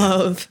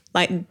of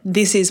like,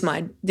 this is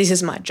my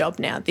job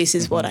now. This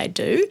is what I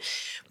do.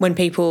 When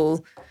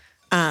people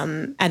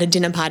at a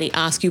dinner party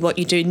ask you what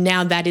you do,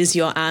 now that is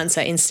your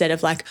answer instead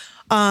of like,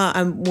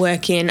 I'm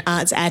working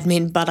arts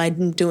admin, but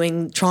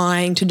I'm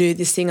trying to do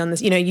this thing on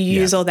this. You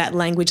use all that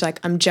language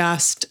like I'm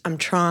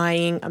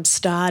trying, I'm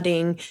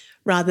starting,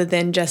 rather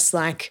than just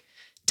like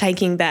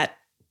taking that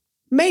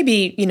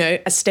maybe,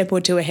 a step or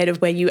two ahead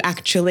of where you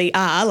actually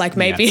are. Like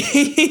maybe,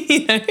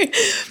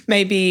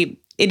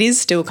 maybe it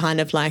is still kind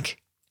of like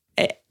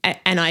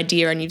an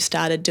idea and you've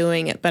started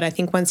doing it. But I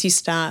think once you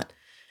start,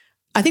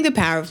 I think the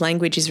power of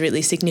language is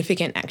really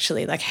significant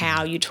actually, like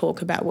how you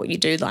talk about what you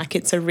do, like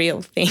it's a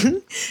real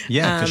thing.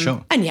 Yeah, for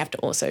sure. And you have to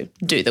also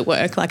do the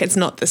work. Like it's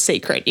not the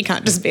secret. You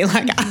can't just be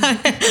like,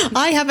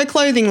 I have a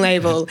clothing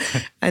label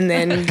and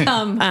then,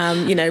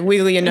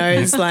 wiggle your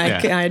nose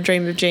like I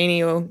dream of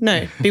Genie or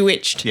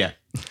Bewitched. Yeah.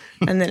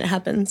 And then it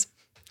happens.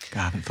 I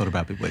haven't thought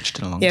about Bewitched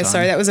in a long time. Yeah,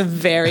 sorry, that was a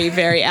very,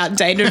 very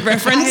outdated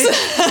reference.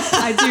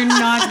 I do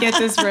not get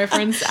this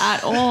reference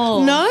at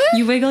all. No?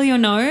 You wiggle your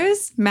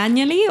nose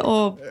manually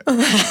or? Well,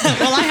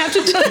 I have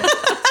to do.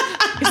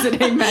 Is it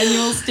a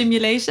manual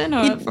stimulation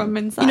or from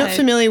inside? You're not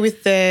familiar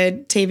with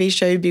the TV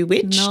show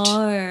Bewitched?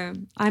 No.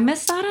 I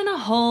missed out on a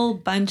whole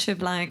bunch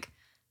of like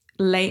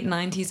late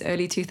 90s,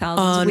 early 2000s.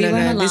 Oh, we no,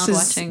 weren't allowed this is,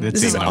 watching.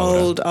 This is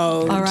old.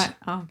 All right.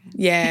 Oh,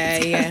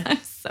 okay. Yeah. I'm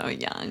so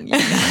young.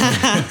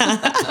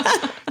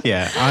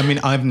 Yeah, I mean,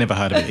 I've never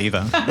heard of it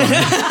either.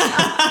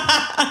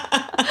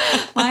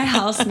 My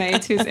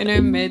housemate, who's in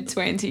her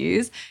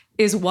mid-20s,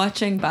 is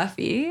watching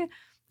Buffy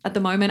at the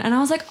moment. And I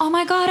was like, oh,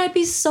 my God, I'd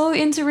be so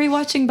into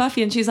rewatching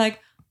Buffy. And she's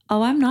like,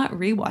 oh, I'm not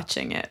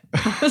rewatching it.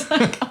 I was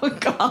like, oh,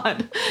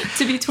 God,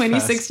 to be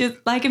 26 years,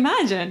 like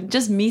imagine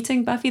just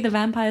meeting Buffy the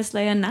Vampire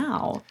Slayer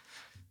now.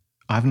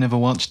 I've never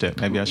watched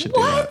it. Maybe I should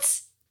do that.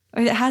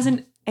 It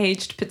hasn't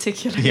aged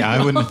particularly Yeah, I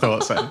well. wouldn't have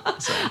thought so.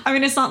 I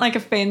mean, it's not like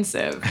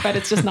offensive, but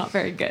it's just not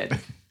very good.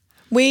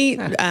 We,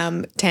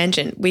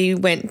 tangent, we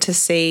went to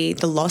see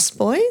The Lost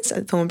Boys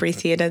at Thornbury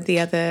Theatre the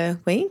other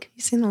week.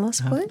 You seen The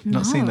Lost Boys?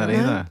 Not seen that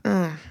either.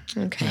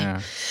 Okay.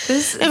 Yeah.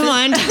 Never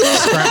mind.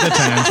 Scrap the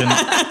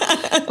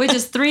tangent. We're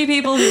just three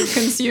people who've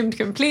consumed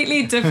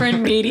completely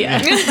different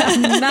media.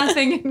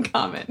 Nothing in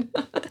common.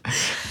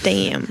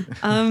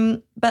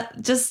 Damn.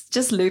 But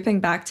just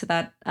looping back to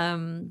that,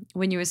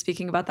 when you were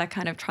speaking about that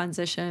kind of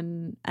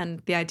transition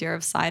and the idea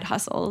of side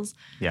hustles.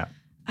 Yeah.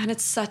 And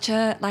it's such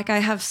a, like, I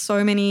have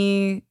so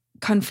many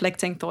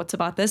conflicting thoughts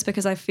about this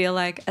because I feel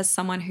like as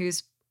someone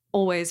who's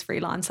always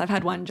freelance, I've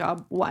had one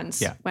job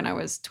once when I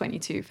was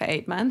 22 for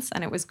 8 months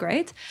and it was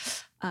great.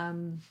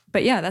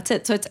 But yeah, that's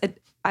it. So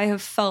I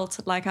have felt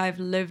like I've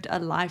lived a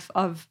life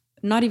of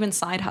not even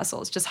side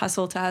hustles, just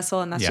hustle to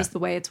hustle. And that's just the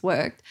way it's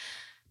worked.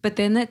 But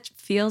then it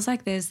feels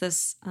like there's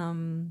this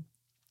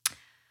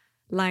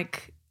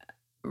like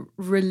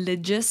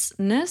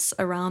religiousness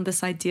around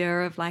this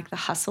idea of like the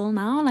hustle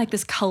now, like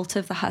this cult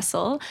of the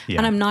hustle.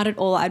 And I'm not at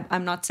all,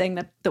 I'm not saying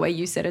that the way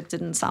you said it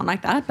didn't sound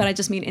like that, but I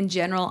just mean in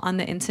general on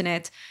the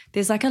internet,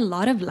 there's like a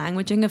lot of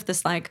languaging of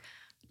this like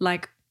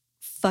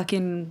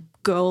fucking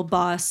girl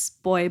boss,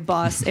 boy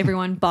boss,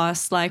 everyone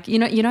boss, like, you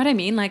know what I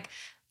mean? Like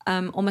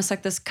almost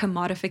like this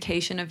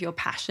commodification of your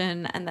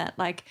passion and that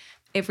like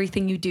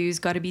everything you do has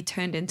got to be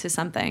turned into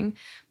something.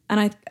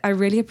 And I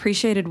really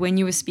appreciated when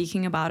you were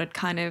speaking about it,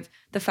 kind of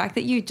the fact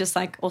that you just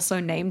like also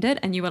named it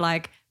and you were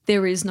like,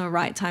 there is no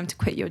right time to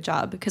quit your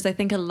job. Because I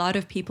think a lot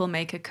of people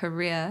make a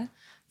career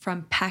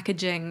from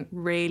packaging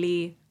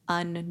really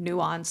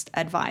unnuanced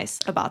advice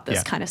about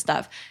this kind of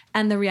stuff.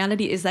 And the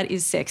reality is that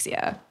is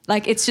sexier.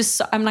 Like, it's just,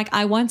 so, I'm like,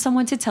 I want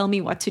someone to tell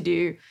me what to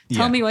do,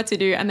 tell me what to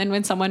do. And then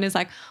when someone is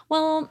like,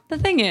 well, the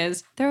thing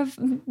is, there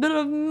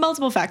are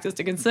multiple factors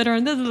to consider.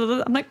 And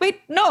I'm like,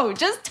 wait, no,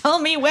 just tell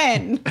me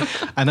when.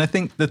 And I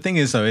think the thing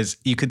is, though, is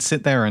you could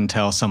sit there and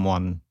tell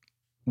someone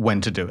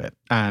when to do it.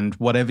 And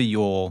whatever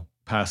your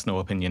personal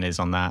opinion is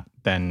on that,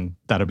 then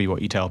that'll be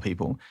what you tell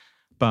people.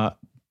 But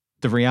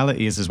the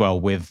reality is as well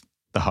with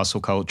the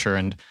hustle culture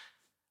and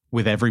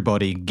with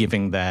everybody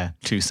giving their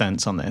 2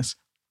 cents on this,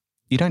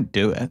 you don't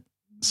do it.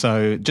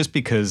 So just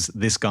because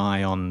this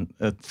guy on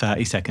a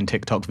 30-second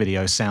TikTok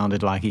video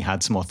sounded like he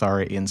had some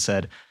authority and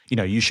said,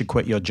 you should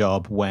quit your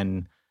job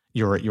when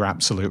you're at your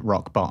absolute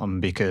rock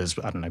bottom because,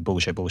 I don't know,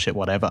 bullshit,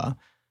 whatever.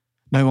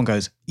 No one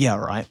goes, yeah,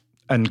 right,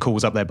 and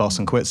calls up their boss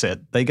and quits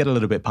it. They get a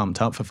little bit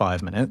pumped up for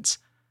 5 minutes.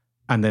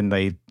 And then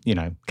they,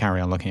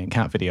 carry on looking at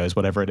cat videos,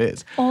 whatever it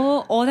is.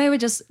 Or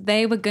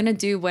they were going to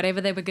do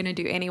whatever they were going to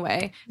do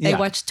anyway. They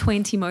watched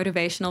 20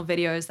 motivational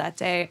videos that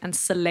day and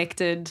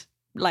selected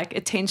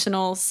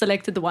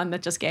the one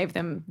that just gave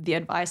them the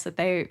advice that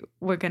they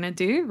were going to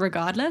do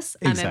regardless.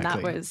 And then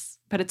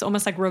but it's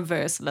almost like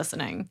reverse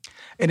listening.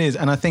 It is.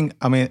 And I think,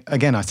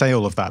 again, I say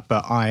all of that,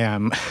 but I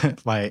am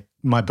like,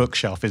 my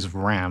bookshelf is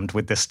rammed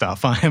with this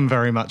stuff. I am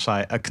very much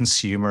like a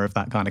consumer of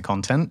that kind of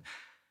content.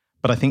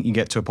 But I think you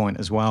get to a point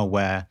as well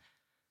where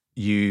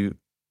you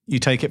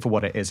take it for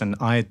what it is. And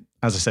as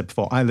I said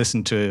before, I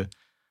listen to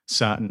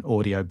certain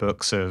audio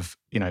books of,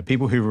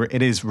 people who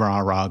it is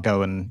rah,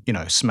 go and,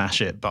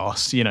 smash it,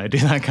 boss, do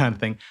that kind of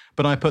thing.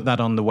 But I put that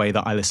on the way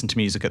that I listen to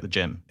music at the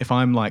gym. If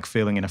I'm like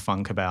feeling in a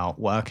funk about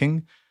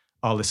working,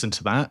 I'll listen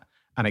to that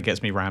and it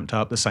gets me ramped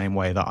up the same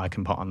way that I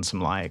can put on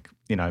some like,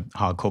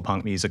 hardcore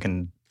punk music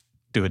and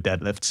do a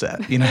deadlift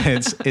set.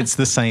 It's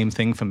the same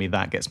thing for me.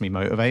 That gets me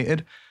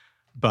motivated.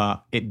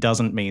 But it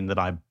doesn't mean that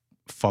I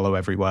follow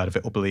every word of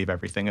it or believe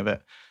everything of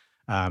it.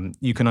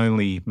 You can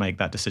only make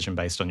that decision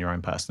based on your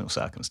own personal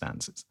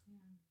circumstances.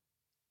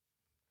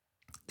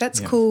 That's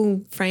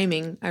cool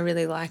framing. I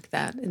really like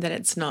that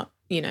it's not,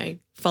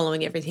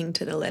 following everything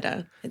to the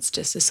letter. It's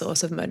just a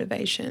source of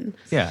motivation.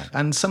 Yeah.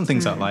 And some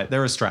things are like,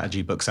 there are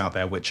strategy books out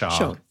there which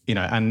are,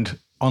 and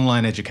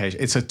online education,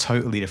 it's a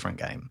totally different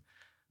game.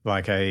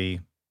 Like a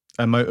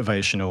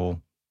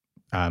motivational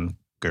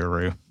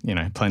guru,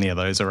 plenty of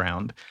those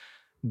around.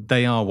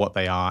 They are what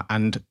they are.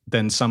 And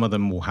then some of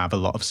them will have a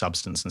lot of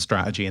substance and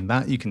strategy, and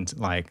that you can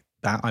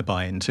that I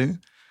buy into.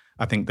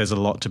 I think there's a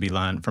lot to be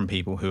learned from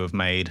people who have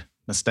made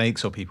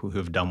mistakes or people who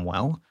have done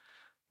well.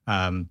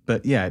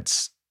 But yeah,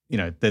 it's,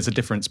 there's a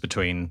difference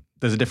between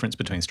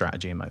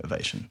strategy and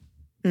motivation.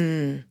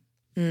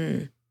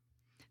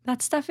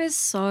 That stuff is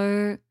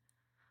so,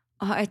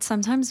 it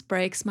sometimes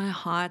breaks my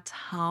heart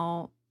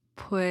how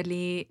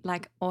poorly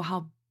or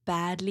how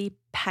badly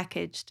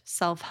packaged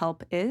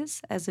self-help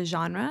is as a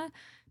genre,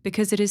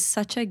 because it is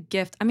such a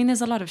gift. I mean,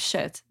 there's a lot of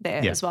shit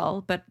there as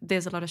well, but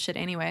there's a lot of shit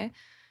anyway.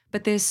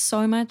 But there's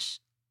so much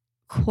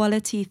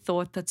quality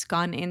thought that's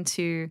gone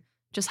into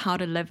just how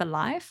to live a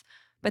life.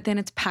 But then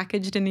it's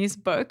packaged in these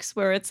books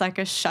where it's like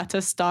a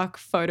Shutterstock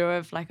photo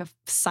of like a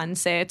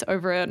sunset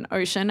over an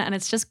ocean, and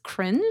it's just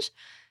cringe.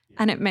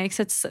 And it makes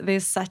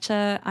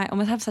I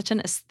almost have such an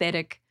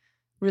aesthetic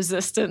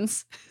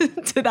resistance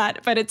to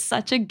that, but it's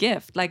such a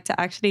gift, like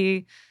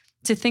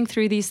to think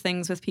through these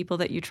things with people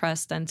that you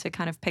trust and to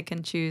kind of pick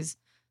and choose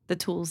the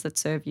tools that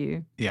serve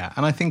you. Yeah.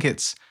 And I think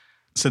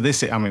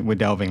we're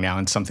delving now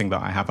into something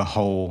that I have a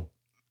whole,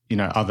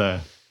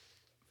 other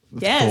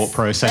thought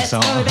process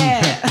on.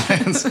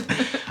 Let's go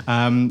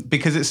there.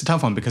 Because it's a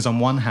tough one, because on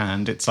one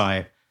hand, it's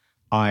like,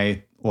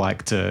 I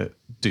like to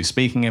do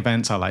speaking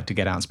events. I like to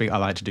get out and speak. I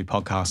like to do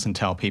podcasts and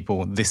tell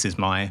people this is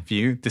my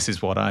view. This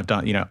is what I've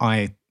done.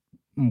 I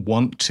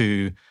want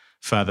to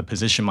further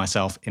position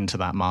myself into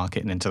that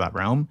market and into that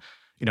realm.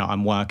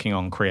 I'm working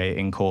on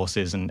creating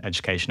courses and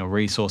educational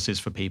resources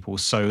for people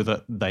so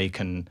that they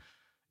can,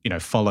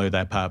 follow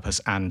their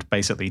purpose and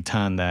basically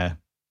turn their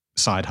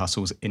side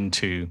hustles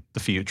into the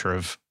future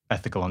of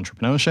ethical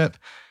entrepreneurship.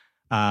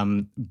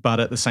 But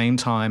at the same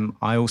time,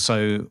 I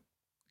also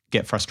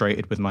get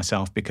frustrated with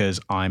myself because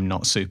I'm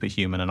not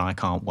superhuman and I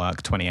can't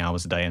work 20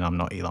 hours a day and I'm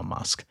not Elon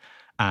Musk.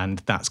 And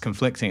that's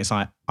conflicting. It's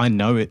like, I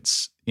know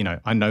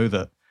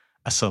that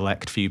a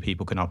select few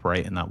people can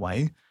operate in that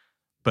way,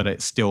 but I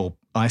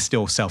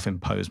still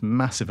self-impose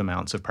massive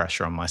amounts of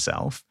pressure on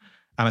myself.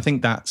 And I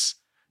think that's,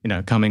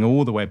 coming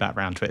all the way back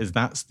around to it,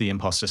 that's the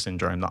imposter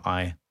syndrome that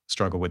I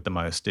struggle with the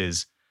most.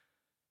 Is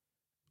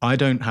I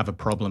don't have a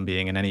problem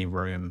being in any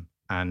room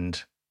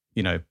and,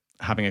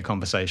 having a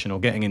conversation or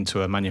getting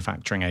into a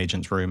manufacturing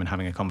agent's room and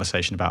having a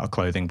conversation about a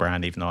clothing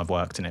brand, even though I've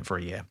worked in it for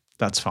a year.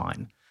 That's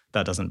fine.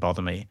 That doesn't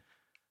bother me.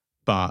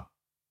 But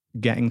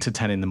getting to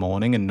 10 in the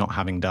morning and not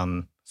having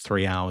done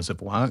 3 hours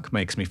of work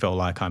makes me feel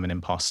like I'm an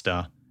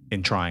imposter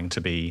in trying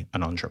to be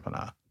an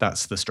entrepreneur.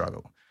 That's the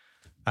struggle.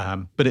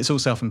 But it's all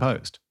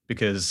self-imposed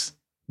because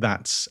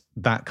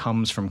that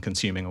comes from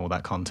consuming all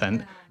that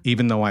content.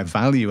 Even though I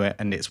value it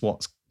and it's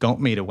what's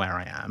got me to where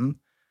I am,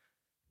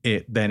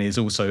 it then is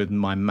also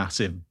my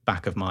massive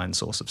back of mind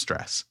source of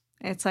stress.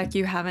 It's like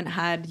you haven't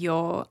had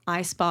your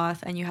ice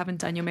bath and you haven't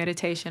done your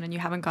meditation and you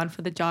haven't gone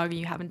for the jog and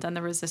you haven't done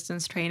the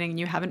resistance training and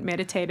you haven't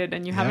meditated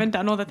and you haven't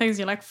done all the things.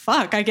 You're like,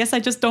 fuck, I guess I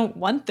just don't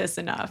want this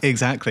enough.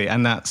 Exactly.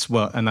 And that's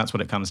what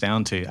it comes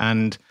down to.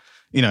 And,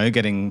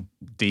 getting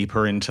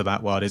deeper into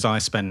that world is I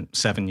spent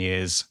 7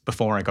 years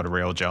before I got a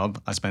real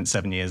job. I spent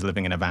 7 years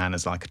living in a van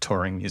as like a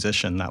touring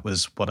musician. That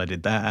was what I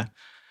did there.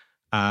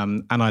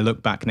 And I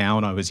look back now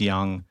and I was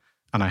young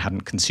and I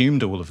hadn't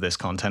consumed all of this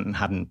content and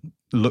hadn't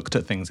looked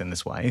at things in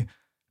this way.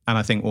 And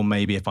I think, well,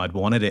 maybe if I'd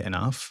wanted it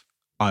enough,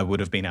 I would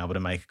have been able to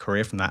make a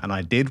career from that. And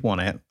I did want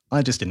it.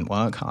 I just didn't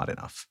work hard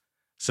enough.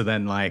 So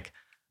then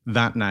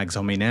that nags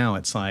on me now.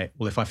 It's like,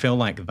 well, if I feel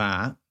like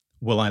that,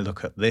 will I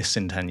look at this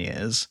in 10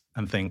 years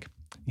and think,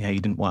 yeah, you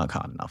didn't work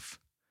hard enough?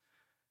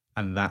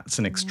 And that's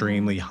an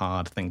extremely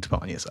hard thing to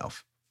put on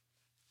yourself.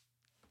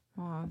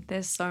 Oh,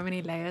 there's so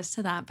many layers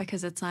to that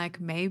because it's like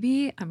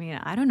maybe,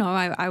 I don't know,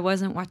 I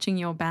wasn't watching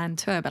your band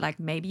tour, but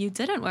maybe you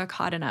didn't work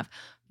hard enough.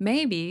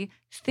 Maybe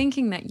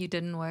thinking that you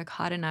didn't work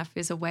hard enough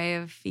is a way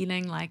of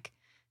feeling like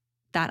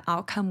that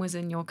outcome was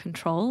in your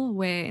control,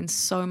 where in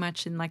so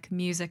much in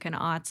music and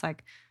arts,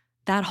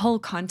 that whole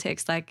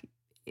context,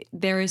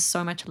 there is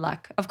so much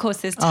luck. Of course,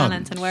 there's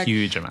talent and work.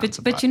 Huge amounts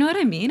of luck. But you know what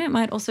I mean? It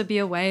might also be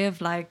a way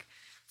of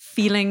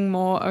feeling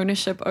more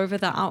ownership over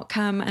the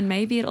outcome. And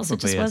maybe it also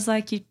Probably just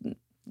was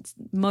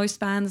most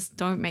bands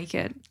don't make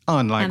it. Oh,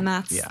 and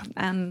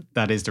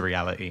that is the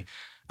reality.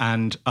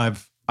 And I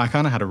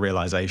kind of had a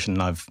realization,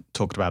 I've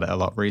talked about it a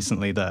lot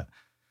recently, that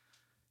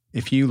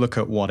if you look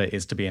at what it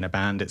is to be in a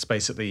band, it's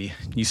basically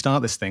you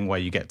start this thing where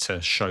you get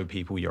to show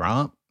people your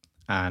art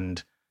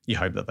and you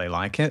hope that they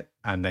like it,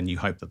 and then you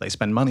hope that they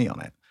spend money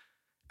on it.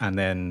 And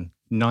then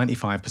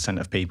 95%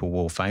 of people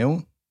will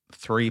fail,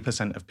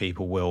 3% of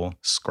people will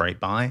scrape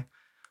by,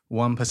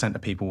 1%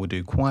 of people will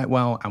do quite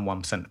well, and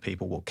 1% of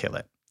people will kill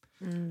it.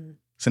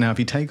 So now if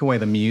you take away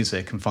the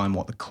music and find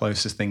what the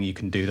closest thing you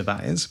can do to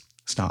that is,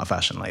 start a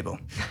fashion label.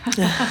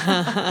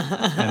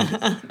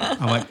 And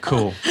I'm like,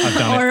 cool, I've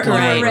done it all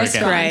over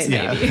again.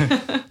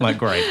 Yeah.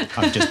 Great,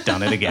 I've just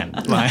done it again.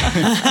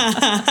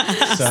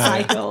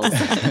 Cycles.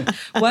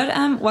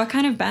 What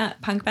kind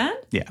of punk band?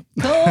 Yeah.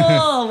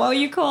 Cool. What were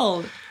you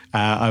called?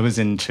 I was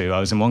in two.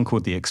 I was in one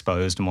called The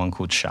Exposed and one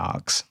called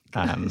Sharks.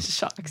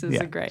 Sharks is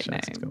a great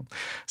name. Cool.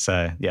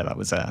 So yeah,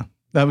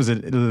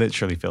 it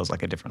literally feels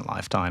like a different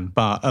lifetime.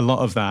 But a lot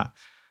of that,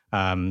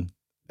 and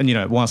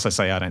whilst I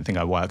say I don't think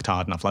I worked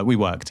hard enough, we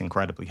worked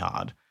incredibly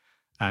hard.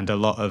 And a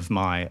lot of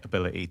my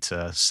ability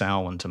to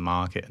sell and to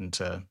market and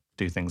to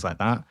do things like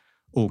that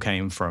all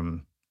came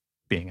from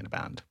being in a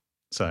band.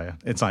 So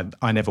it's like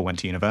I never went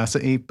to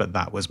university, but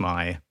that was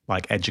my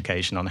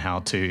education on how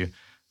to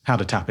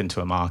tap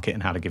into a market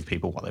and how to give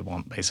people what they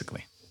want,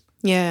 basically.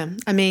 Yeah.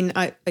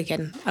 I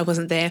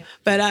wasn't there,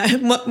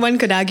 but one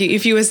could argue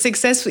if you were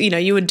successful,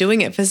 you were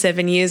doing it for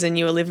 7 years and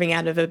you were living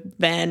out of a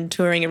van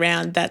touring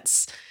around,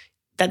 that's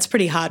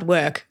pretty hard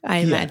work, I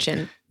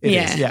imagine. It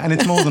is, yeah. And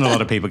it's more than a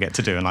lot of people get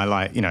to do. And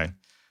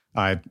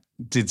I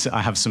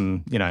have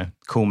some,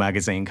 cool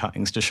magazine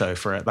cuttings to show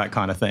for it, that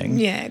kind of thing.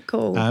 Yeah,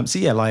 cool. And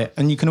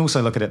you can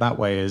also look at it that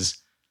way as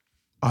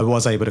I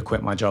was able to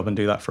quit my job and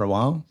do that for a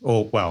while.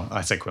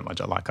 I say quit my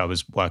job, I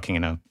was working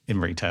in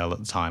retail at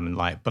the time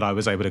but I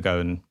was able to go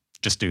and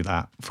just do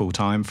that full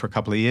time for a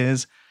couple of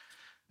years.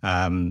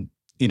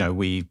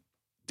 We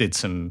did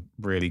some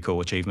really cool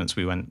achievements.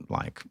 We went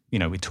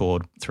we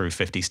toured through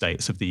 50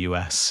 states of the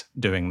US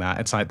doing that.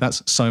 It's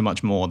that's so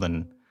much more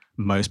than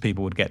most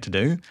people would get to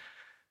do.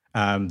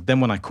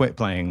 Then when I quit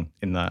playing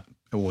in that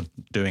or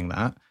doing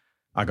that,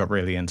 I got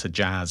really into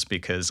jazz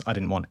because I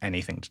didn't want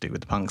anything to do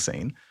with the punk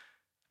scene.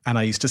 And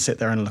I used to sit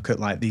there and look at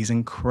like these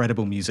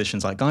incredible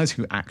musicians, like guys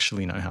who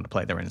actually know how to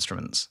play their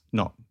instruments,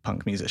 not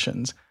punk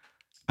musicians.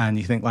 And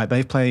you think like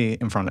they play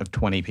in front of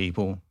 20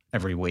 people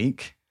every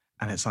week.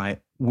 And it's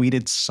like, we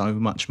did so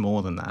much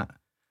more than that.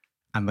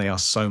 And they are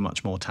so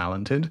much more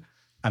talented.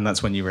 And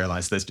that's when you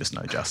realize there's just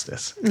no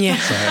justice. Yeah.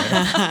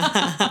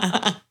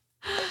 So,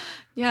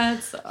 Yeah,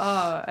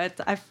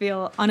 I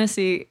feel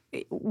honestly,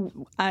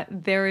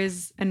 there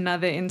is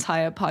another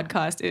entire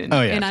podcast in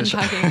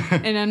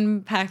unpacking in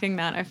unpacking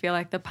that. I feel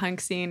like the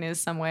punk scene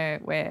is somewhere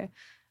where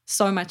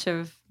so much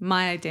of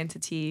my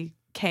identity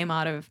came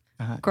out of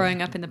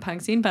growing up in the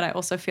punk scene, but I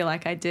also feel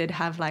like I did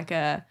have like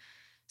a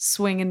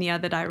swing in the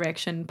other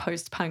direction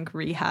post-punk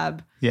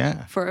rehab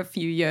for a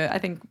few years. I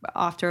think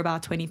after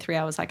about 23,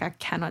 I was like, I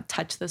cannot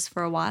touch this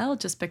for a while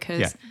just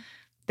because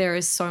there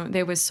was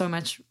so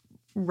much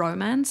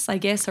romance, I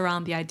guess,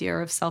 around the idea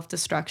of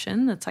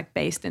self-destruction that's like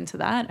based into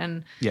that,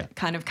 and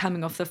kind of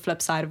coming off the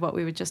flip side of what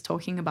we were just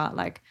talking about.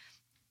 Like,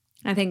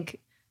 I think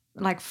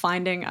like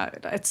finding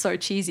it's so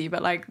cheesy,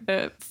 but like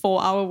the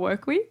 4-hour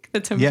work week, the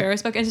Tim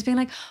Ferriss book, and just being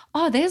like,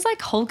 oh, there's like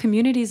whole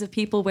communities of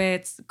people where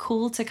it's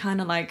cool to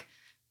kind of like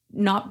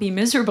not be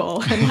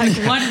miserable and like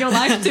want your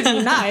life to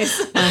be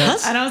nice.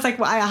 And I was like,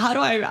 well, how do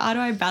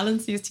I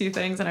balance these two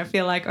things? And I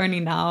feel like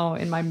only now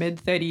in my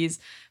mid-30s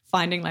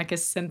finding like a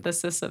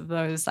synthesis of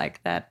those,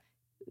 like that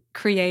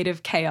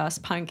creative chaos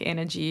punk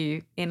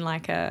energy in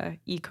like a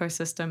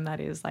ecosystem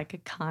that is like a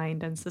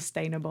kind and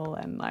sustainable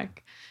and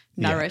like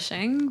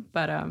nourishing.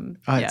 But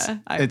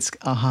it's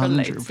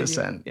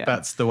 100%.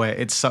 That's the way.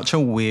 It's such a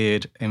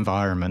weird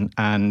environment.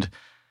 And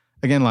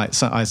again, like,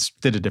 so I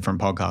did a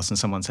different podcast and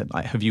someone said,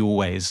 like, have you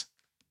always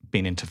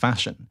been into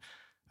fashion?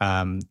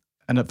 And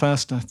at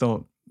first I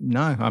thought,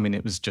 no, I mean,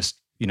 it was just,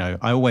 you know,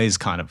 I've always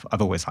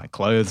liked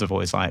clothes. I've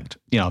always liked,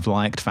 I've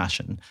liked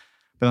fashion.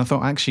 But I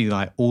thought actually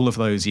like all of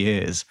those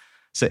years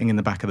sitting in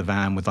the back of the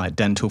van with like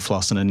dental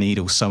floss and a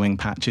needle sewing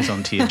patches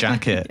onto your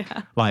jacket,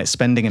 like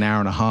spending an hour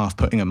and a half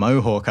putting a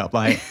mohawk up,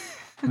 like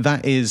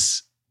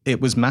it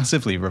was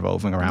massively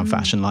revolving around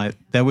fashion. Like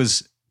there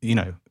was,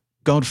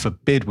 God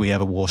forbid we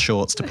ever wore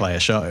shorts to play a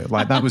show.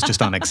 Like that was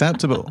just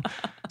unacceptable.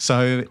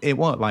 So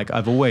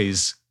I've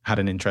always had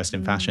an interest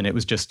in fashion. It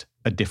was just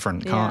a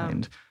different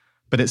kind.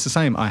 But it's the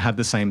same. I had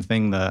the same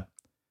thing that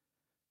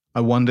I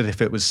wondered if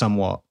it was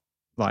somewhat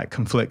like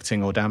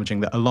conflicting or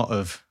damaging, that a lot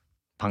of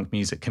punk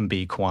music can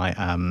be quite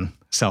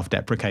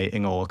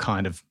self-deprecating or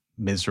kind of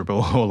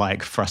miserable or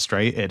like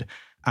frustrated.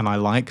 And I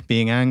like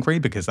being angry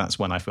because that's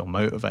when I feel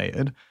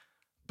motivated.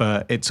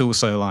 But it's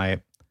also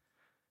like,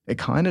 it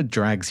kind of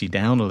drags you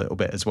down a little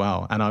bit as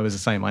well. And I was the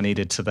same.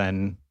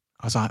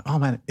 I was like, oh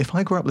man, if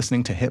I grew up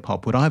listening to hip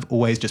hop, would I have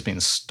always just been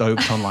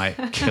stoked on like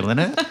killing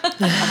it?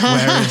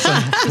 Whereas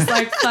just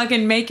like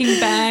fucking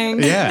making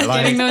bank,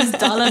 getting those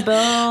dollar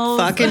bills,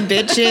 fucking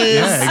bitches.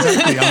 Yeah,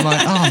 exactly. I'm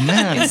like, oh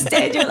man.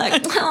 Instead, you're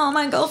like, oh,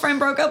 my girlfriend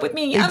broke up with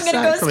me. I'm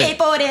gonna go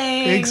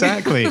skateboarding.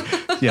 Exactly.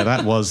 Yeah,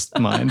 that was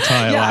my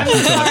entire life.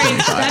 I'm sorry.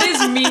 That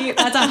is me.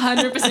 That's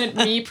 100%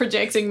 me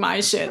projecting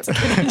my shit.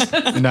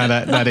 No,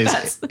 that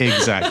is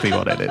exactly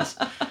what it is.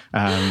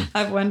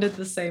 I've wondered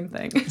the same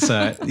thing.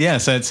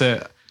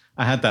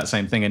 I had that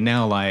same thing. And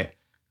now like,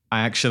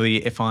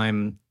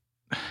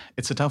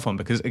 it's a tough one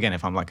because again,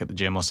 if I'm like at the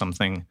gym or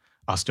something,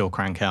 I'll still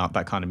crank out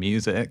that kind of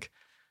music.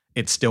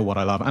 It's still what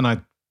I love. And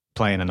I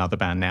play in another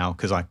band now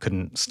because I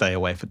couldn't stay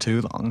away for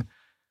too long.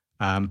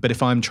 But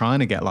if I'm trying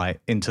to get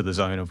like into the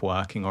zone of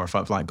working, or if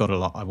I've like got a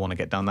lot I want to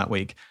get done that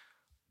week,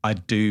 I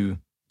do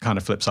kind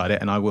of flip side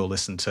it and I will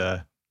listen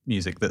to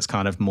music that's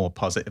kind of more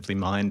positively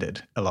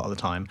minded a lot of the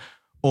time.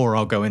 Or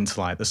I'll go into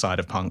like the side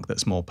of punk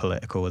that's more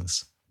political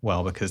as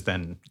well, because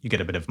then you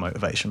get a bit of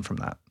motivation from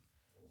that.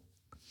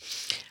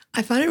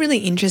 I find it really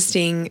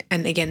interesting,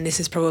 and again, this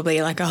is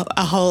probably like a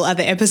whole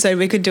other episode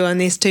we could do on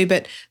this too,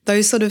 but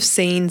those sort of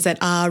scenes that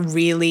are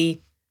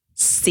really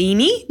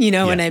sceney, you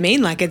know what I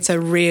mean? Like it's a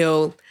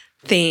real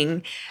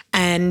thing,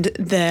 and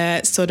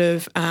the sort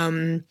of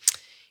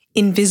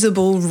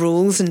invisible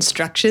rules and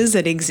structures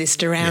that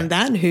exist around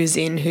that, who's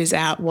in, who's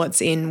out,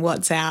 what's in,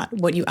 what's out,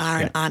 what you are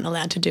and aren't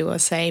allowed to do or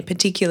say,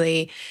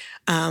 particularly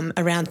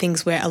around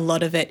things where a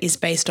lot of it is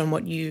based on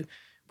what you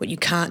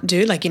can't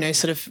do, like,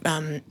 sort of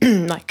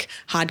like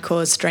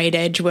hardcore straight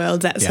edge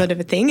world, that sort of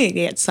a thing. It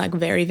gets like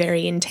very,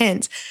 very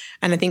intense.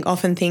 And I think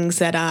often things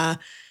that are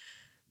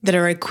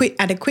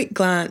at a quick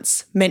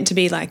glance meant to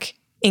be like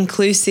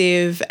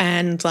inclusive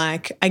and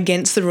like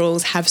against the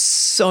rules have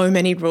so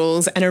many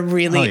rules and are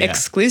really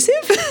exclusive.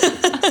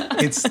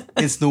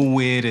 It's the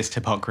weirdest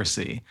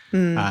hypocrisy.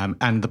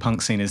 And the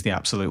punk scene is the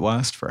absolute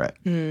worst for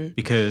it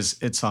because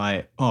it's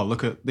like, oh,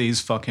 look at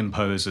these fucking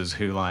posers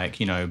who like,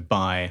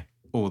 buy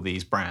all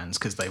these brands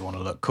because they want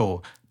to look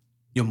cool.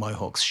 Your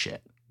mohawk's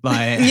shit.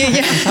 Like,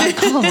 it's like,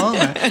 come on,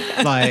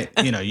 man. Like,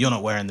 you're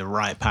not wearing the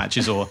right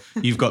patches or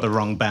you've got the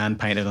wrong band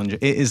painted on you.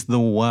 It is the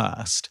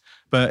worst.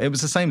 But it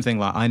was the same thing.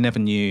 Like, I never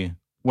knew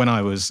when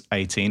I was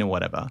 18 or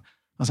whatever. I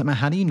was like, man,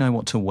 how do you know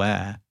what to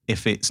wear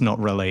if it's not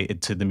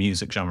related to the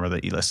music genre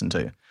that you listen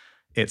to?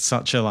 it's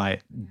such a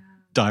like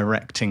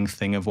directing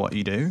thing of what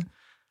you do.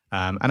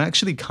 And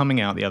actually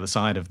coming out the other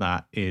side of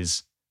that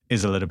is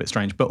a little bit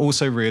strange, but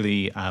also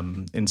really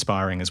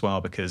inspiring as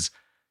well, because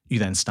you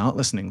then start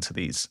listening to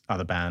these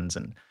other bands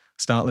and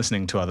start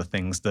listening to other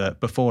things that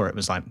before it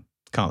was like,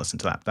 can't listen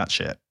to that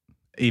shit,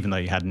 even though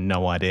you had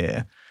no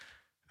idea.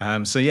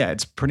 So yeah,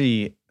 it's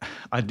pretty,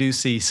 I do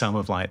see some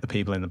of like the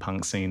people in the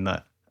punk scene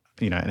that,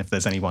 you know, and if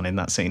there's anyone in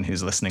that scene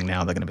who's listening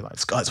now, they're going to be like,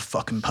 this guy's a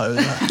fucking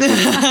poser.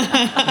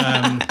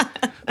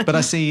 But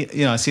I see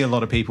a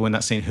lot of people in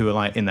that scene who are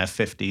like in their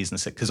 50s and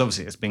 60s, because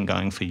obviously it's been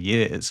going for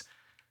years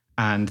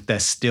and they're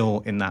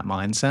still in that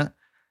mindset.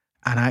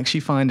 And I actually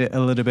find it a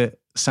little bit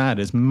sad,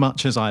 as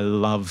much as I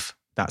love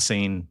that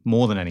scene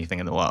more than anything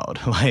in the world.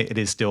 Like, it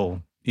is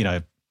still, you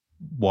know,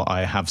 what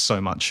I have so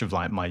much of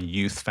like my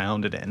youth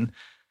founded in.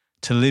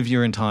 To live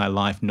your entire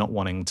life not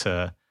wanting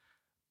to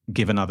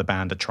give another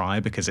band a try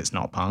because it's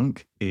not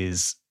punk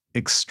is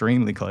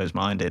extremely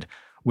closed-minded,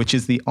 which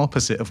is the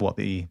opposite of what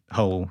the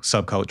whole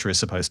subculture is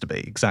supposed to be,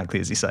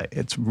 exactly as you say.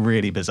 It's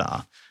really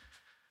bizarre.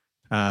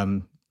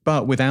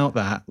 But without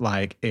that,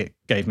 like, it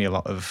gave me a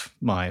lot of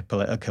my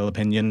political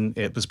opinion.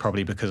 It was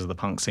probably because of the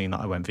punk scene that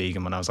I went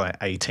vegan when I was like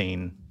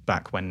 18,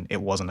 back when it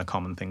wasn't a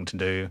common thing to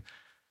do.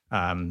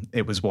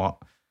 It was what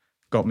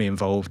got me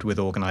involved with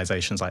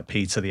organizations like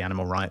PETA, the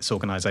animal rights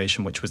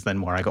organization, which was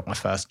then where I got my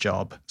first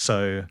job.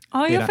 So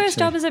your first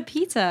job was at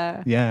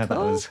PETA. Yeah, cool.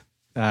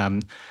 That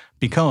was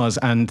because,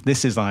 and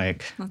this is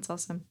like, that's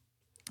awesome.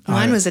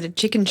 Mine was at a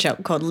chicken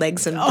shop called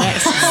Legs and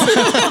Breasts.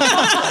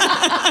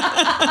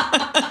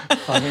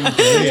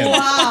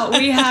 Wow,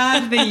 we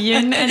have the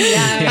yin and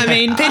yang. I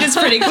mean, Peter's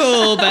pretty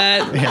cool,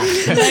 but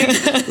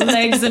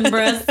legs and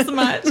breasts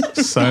much.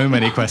 So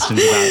many questions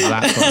about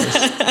that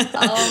place.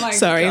 Oh my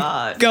Sorry.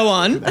 God. Go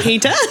on,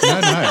 Peter. No.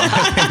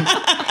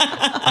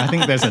 I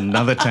think there's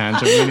another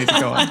tangent we need to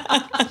go on.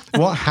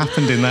 What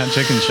happened in that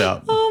chicken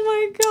shop? Oh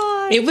my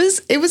God.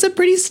 It was a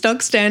pretty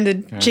stock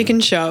standard chicken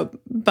shop,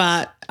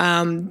 but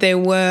there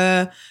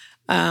were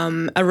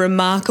a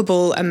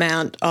remarkable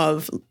amount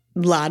of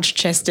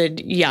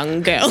large-chested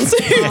young girls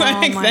who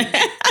worked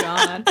there.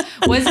 God.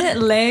 Was it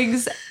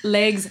legs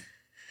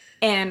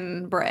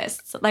and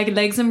breasts? Like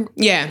legs and...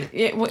 Yeah.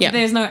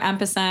 There's no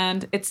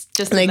ampersand. It's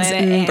just legs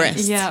and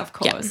breasts. Yeah, of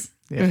course.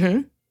 Yeah.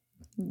 Mm-hmm.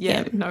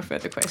 Yeah, no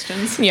further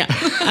questions. Yeah.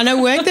 And I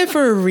worked there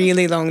for a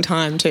really long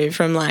time too,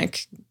 from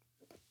like,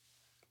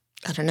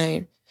 I don't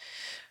know,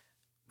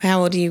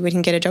 how old are you when you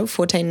can get a job?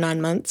 14,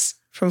 9 months.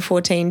 From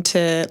 14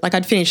 to, like,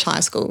 I'd finished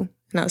high school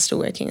and I was still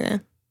working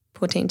there.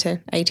 14 to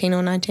 18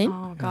 or 19.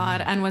 Oh,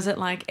 God. And was it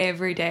like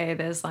every day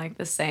there's like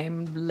the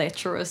same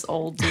lecherous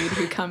old dude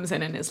who comes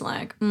in and is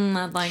like,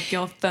 I'd like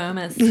your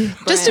thermos.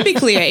 Just to be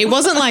clear, it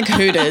wasn't like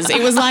Hooters.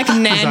 It was like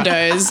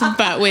Nando's,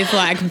 but with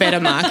like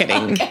better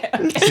marketing. Okay.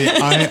 See,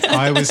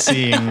 I was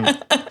seeing,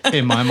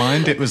 in my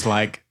mind, it was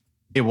like,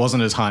 it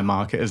wasn't as high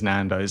market as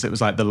Nando's. It was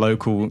like the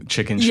local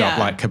chicken shop,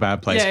 like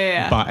kebab place,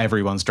 but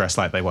everyone's dressed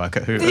like they work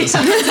at Hooters.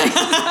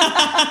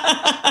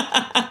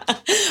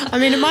 I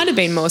mean, it might have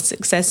been more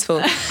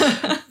successful,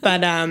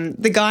 but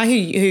the guy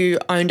who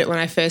owned it when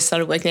I first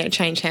started working there, it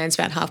changed hands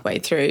about halfway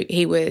through.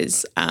 He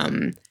was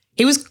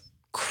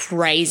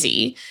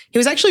crazy. He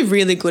was actually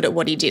really good at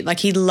what he did. Like,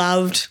 he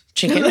loved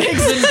chicken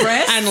legs and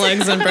breasts, and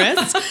legs and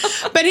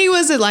breasts. But he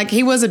was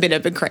a bit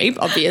of a creep,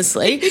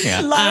 obviously.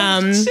 Yeah.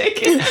 Loved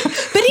chicken.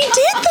 But he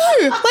did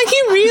though. Like,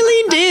 he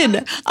really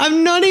did.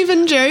 I'm not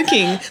even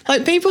joking.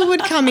 Like, people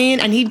would come in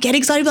and he'd get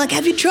excited, like,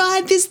 have you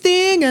tried this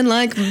thing? And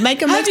like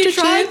make a Have you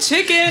tried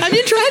chicken. chicken? Have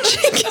you tried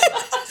chicken?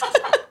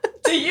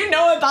 Do you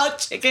know about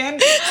chicken?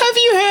 Have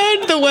you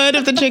heard the word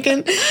of the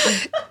chicken?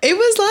 It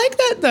was like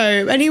that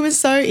though. And he was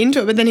so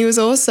into it. But then he was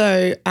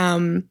also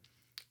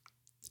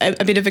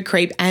a bit of a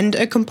creep and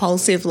a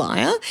compulsive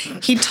liar.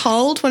 He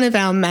told one of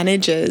our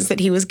managers that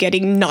he was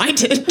getting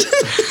knighted.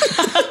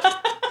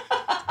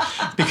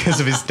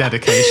 Because of his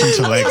dedication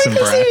to legs and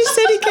breasts. Because of his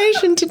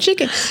dedication to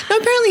chicken. No,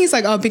 apparently he's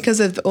like, because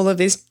of all of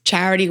this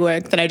charity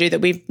work that I do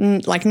that we've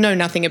like know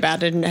nothing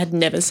about it and had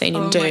never seen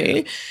him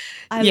do.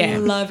 I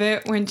love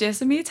it when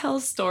Jessamy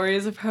tells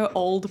stories of her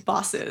old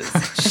bosses.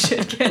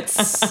 Shit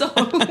gets so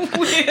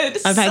weird.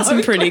 I've had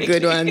some pretty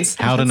good ones.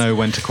 How to know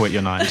when to quit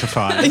your 9 to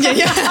 5.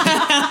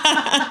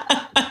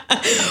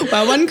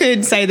 Well, one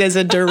could say there's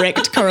a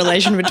direct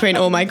correlation between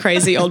all my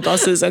crazy old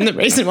bosses and the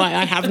reason why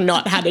I have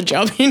not had a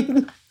job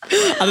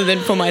other than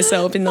for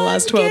myself in the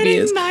last 12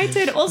 years.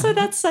 Knighted. Also,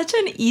 that's such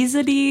an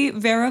easily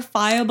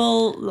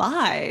verifiable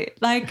lie.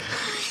 Like,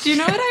 do you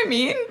know what I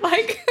mean?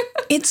 Like,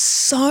 it's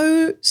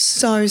so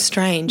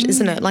strange,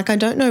 isn't it? Like, I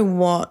don't know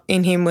what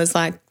in him was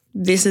like,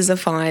 this is a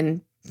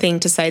fine thing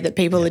to say that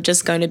people are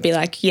just going to be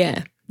like,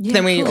 yeah.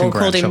 Then we all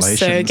called him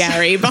Sir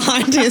Gary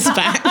behind his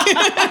back.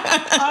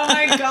 Oh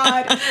my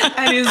God.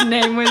 And his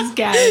name was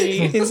Gary.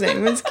 His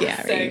name was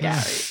Gary. Sir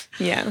Gary.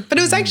 Yeah. But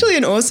it was actually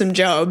an awesome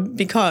job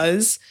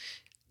because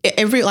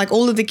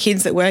all of the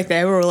kids that worked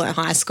there were all at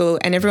high school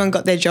and everyone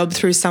got their job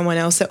through someone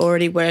else that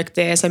already worked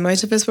there. So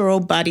most of us were all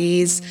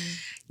buddies.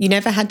 you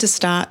never had to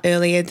start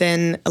earlier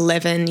than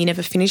 11. You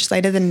never finished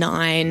later than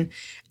 9.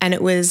 And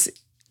it was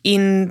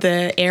in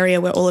the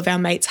area where all of our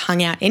mates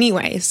hung out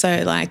anyway.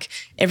 So like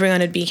everyone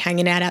would be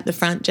hanging out the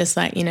front, just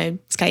like, you know,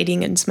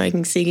 skating and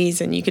smoking ciggies,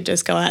 and you could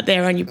just go out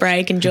there on your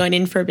break and join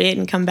in for a bit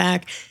and come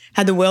back.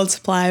 Had the world's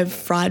supply of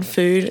fried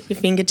food at your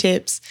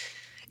fingertips.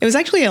 It was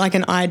actually like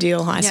an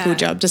ideal high school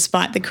job,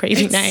 despite the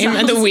creepy name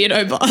and the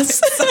weirdo boss.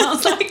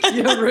 Sounds like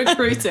you're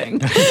recruiting.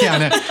 Yeah, I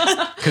know.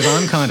 Because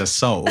I'm kind of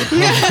sold.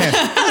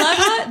 I love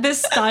how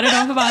this started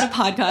off about a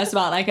podcast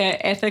about like an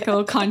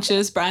ethical,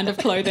 conscious brand of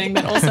clothing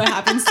that also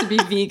happens to be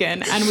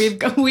vegan,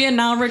 and we are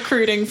now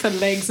recruiting for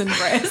legs and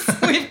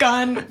breasts. We've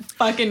gone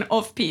fucking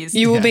off piece.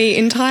 You will be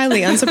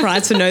entirely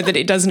unsurprised to know that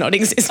it does not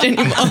exist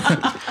anymore.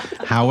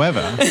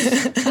 However,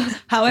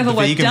 the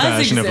what vegan does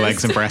version exist, of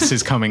legs and breasts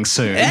is coming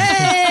soon.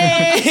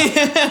 Hey!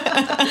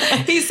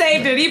 He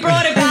saved it. He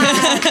brought it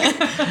back.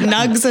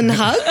 Nugs and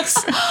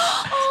hugs.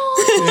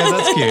 Yeah,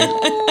 that's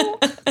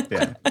cute.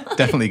 Yeah,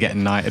 definitely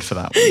getting knighted for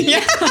that one.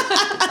 Yeah.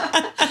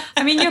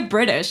 I mean, you're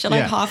British. You're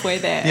like halfway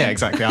there. Yeah,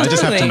 exactly. I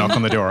just have to knock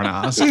on the door and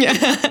ask.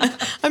 Yeah.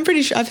 I'm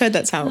pretty sure I've heard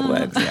that's how it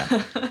works.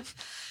 Yeah.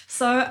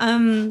 So,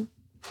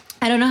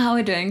 I don't know how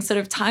we're doing sort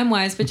of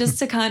time-wise, but just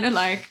to kind of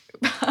like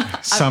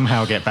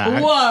somehow get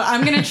back. Whoa,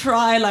 I'm going to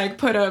try like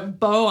put a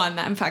bow on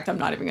that. In fact, I'm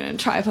not even going to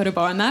try put a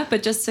bow on that,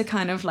 but just to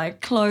kind of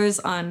like close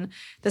on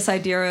this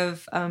idea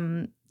of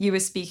you were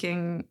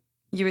speaking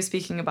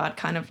about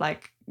kind of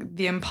like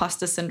the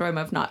imposter syndrome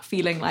of not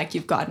feeling like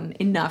you've gotten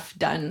enough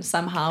done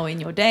somehow in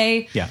your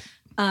day. Yeah.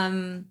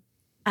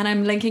 And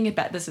I'm linking it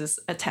back. This is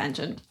a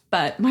tangent,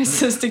 but my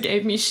sister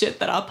gave me shit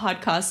that our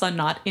podcasts are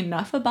not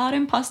enough about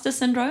imposter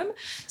syndrome.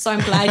 So I'm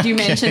glad you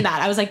mentioned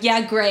that. I was like,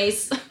 yeah,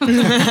 Grace, we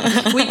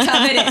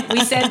covered it. We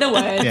said the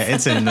words. Yeah,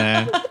 it's in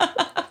there.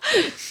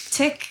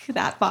 Tick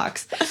that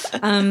box.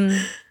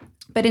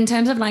 But in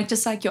terms of like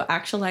just like your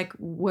actual like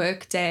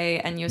work day,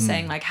 and you're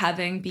saying like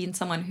having been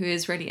someone who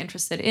is really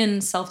interested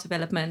in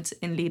self-development,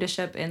 in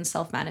leadership, in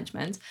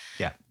self-management.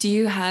 Yeah. Do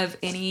you have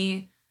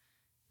any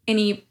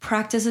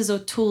practices or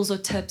tools or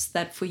tips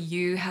that for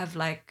you have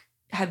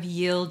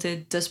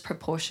yielded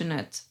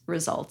disproportionate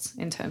results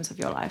in terms of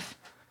your life?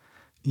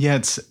 Yeah,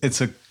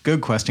 it's a good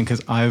question,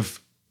 because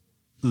I've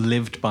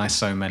lived by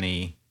so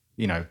many,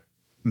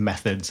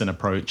 methods and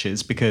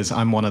approaches, because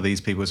I'm one of these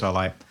people who are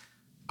like,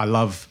 I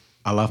love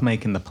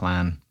making the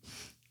plan.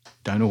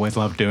 Don't always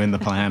love doing the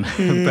plan.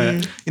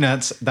 But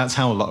that's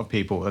how a lot of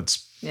people,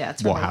 it's what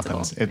relatable.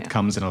 happens. It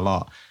comes in a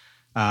lot.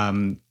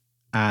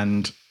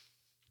 And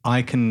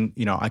I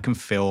can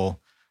feel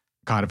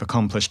kind of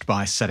accomplished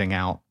by setting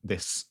out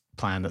this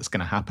plan that's going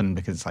to happen,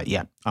 because it's like,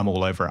 yeah, I'm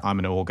all over it. I'm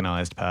an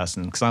organized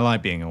person because I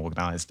like being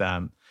organized.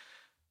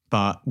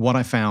 But what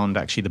I found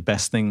actually the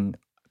best thing,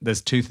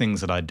 there's 2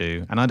 things that I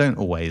do, and I don't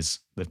always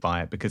live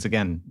by it, because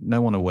again,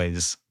 no one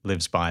always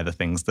lives by the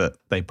things that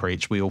they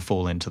preach. We all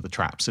fall into the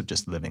traps of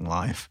just living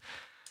life.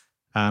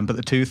 But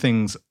the 2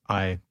 things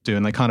I do,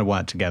 and they kind of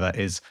work together,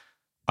 is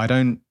I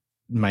don't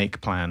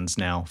make plans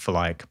now for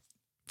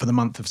the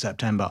month of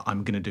September,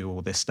 I'm going to do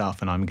all this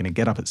stuff, and I'm going to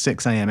get up at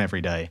 6 a.m.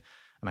 every day,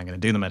 and I'm going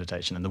to do the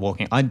meditation and the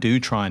walking. I do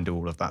try and do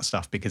all of that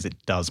stuff because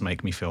it does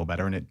make me feel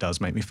better and it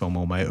does make me feel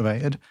more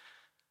motivated.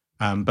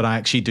 But I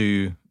actually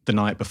do the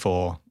night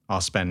before, I'll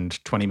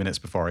spend 20 minutes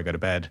before I go to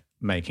bed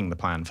making the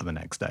plan for the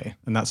next day.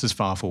 And that's as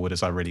far forward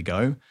as I really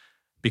go,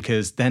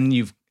 because then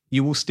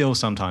you will still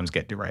sometimes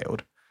get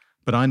derailed.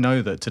 But I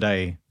know that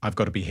today I've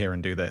got to be here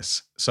and do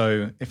this.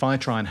 So if I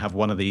try and have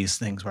one of these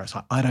things where it's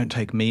like, I don't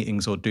take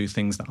meetings or do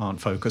things that aren't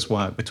focus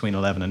work between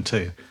 11 and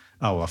 2,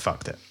 oh, well, I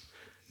fucked it.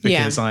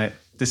 Because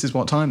this is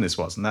what time this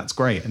was, and that's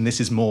great. And this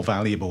is more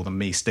valuable than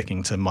me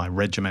sticking to my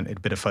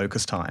regimented bit of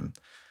focus time.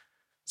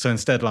 So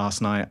instead,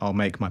 last night, I'll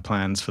make my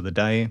plans for the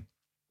day.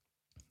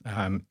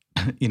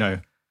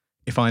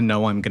 If I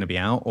know I'm going to be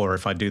out, or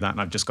if I do that and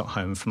I've just got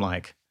home from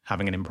like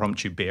having an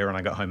impromptu beer and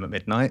I got home at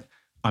midnight,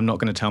 I'm not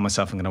going to tell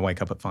myself I'm going to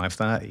wake up at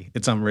 5:30.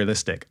 It's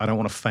unrealistic. I don't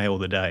want to fail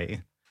the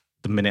day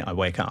the minute I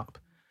wake up.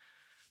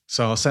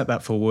 So I'll set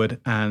that forward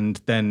and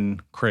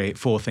then create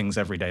 4 things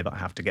every day that I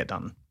have to get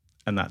done.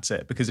 And that's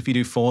it. Because if you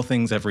do 4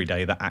 things every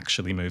day that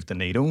actually move the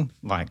needle,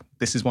 like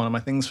this is one of my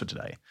things for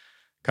today.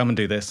 Come and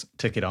do this,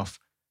 tick it off.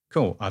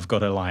 Cool. I've got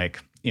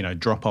to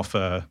drop off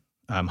a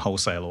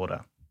wholesale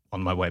order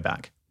on my way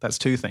back. That's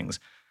 2 things.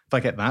 If I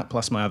get that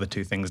plus my other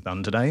 2 things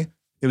done today,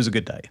 it was a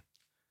good day.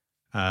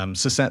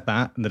 So set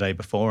that the day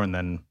before, and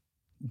then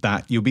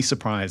that, you'll be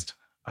surprised.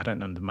 I don't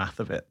know the math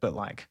of it, but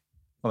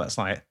that's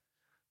like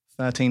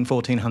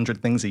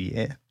 1,400 things a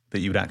year that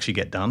you would actually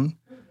get done.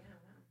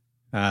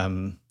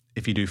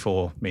 If you do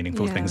 4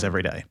 meaningful things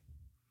every day.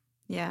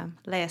 Yeah.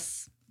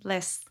 Less,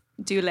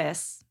 do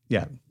less.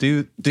 Yeah.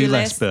 Do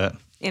less, but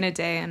in a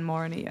day and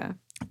more in a year.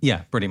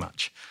 Yeah, pretty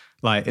much.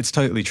 Like, it's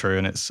totally true,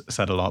 and it's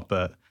said a lot,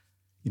 but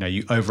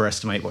you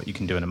overestimate what you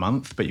can do in a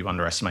month, but you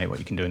underestimate what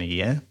you can do in a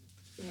year.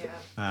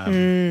 Yeah.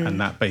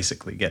 And that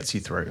basically gets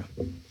you through.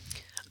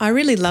 I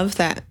really love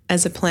that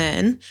as a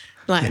plan,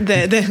 like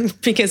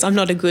because I'm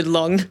not a good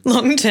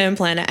long-term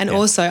planner, and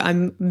also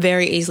I'm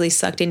very easily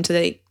sucked into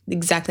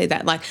exactly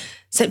that. Like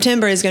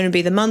September is going to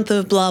be the month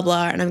of blah,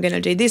 blah, and I'm going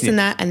to do this and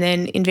that. And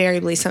then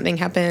invariably something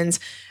happens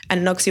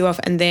and knocks you off.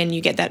 And then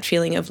you get that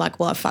feeling of like,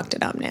 well, I fucked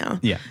it up now.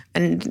 Yeah.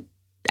 And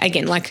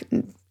again, like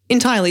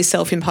entirely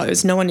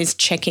self-imposed. No one is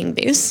checking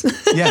this.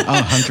 Yeah,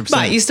 100%.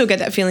 But you still get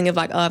that feeling of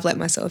like, oh, I've let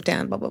myself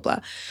down, blah, blah, blah.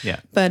 Yeah.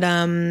 But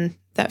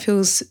that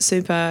feels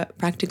super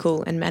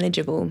practical and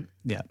manageable.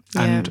 Yeah.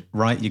 And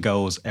write your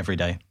goals every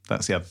day.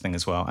 That's the other thing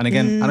as well. And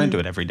again, I don't do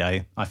it every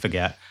day. I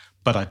forget.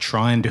 But I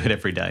try and do it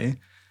every day.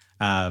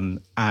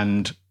 And,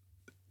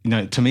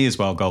 to me as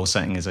well, goal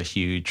setting is a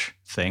huge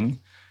thing.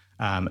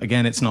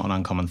 Again, it's not an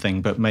uncommon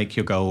thing, but make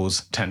your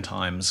goals 10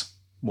 times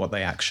what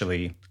they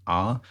actually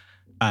are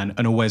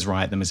and always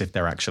write them as if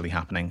they're actually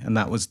happening. And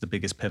that was the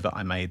biggest pivot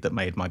I made that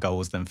made my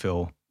goals then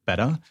feel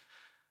better.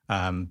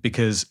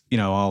 Because,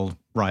 I'll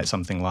write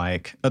something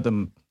like, I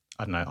don't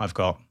know, I've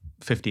got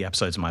 50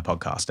 episodes of my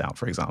podcast out,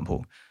 for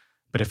example.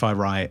 But if I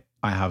write,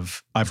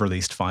 I've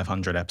released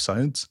 500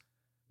 episodes,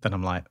 then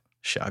I'm like,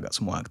 shit, I got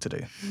some work to do.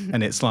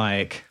 And it's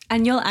like...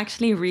 And you'll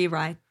actually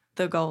rewrite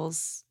the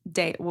goals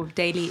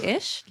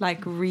daily-ish,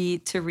 like to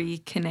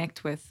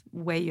reconnect with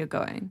where you're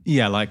going.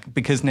 Yeah, like,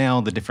 because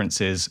now the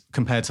difference is,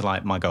 compared to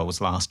like my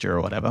goals last year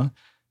or whatever,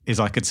 is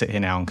I could sit here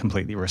now and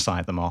completely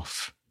recite them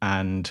off.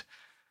 And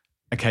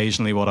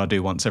occasionally what I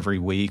do once every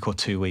week or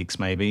 2 weeks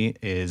maybe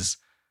is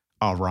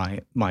I'll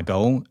write my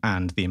goal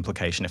and the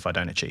implication if I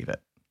don't achieve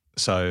it.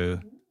 So,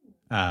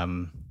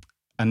 and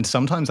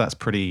sometimes that's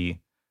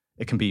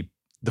it can be,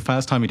 the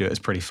first time you do it is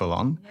pretty full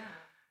on. Yeah.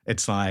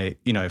 It's like,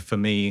 for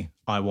me,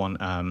 I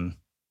want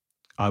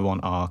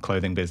our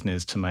clothing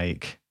business to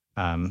make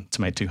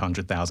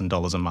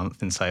 $200,000 a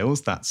month in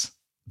sales. That's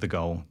the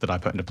goal that I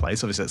put into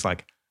place. Obviously, it's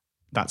like,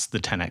 that's the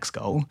 10x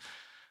goal.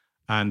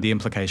 And the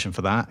implication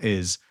for that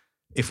is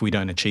if we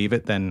don't achieve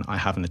it, then I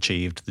haven't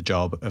achieved the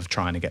job of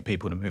trying to get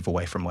people to move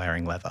away from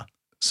wearing leather.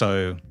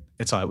 So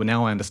it's like, well,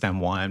 now I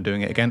understand why I'm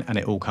doing it again, and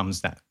it all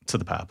comes to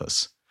the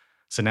purpose.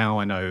 So now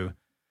I know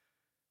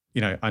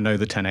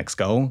the 10x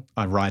goal.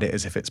 I write it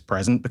as if it's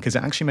present because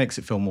it actually makes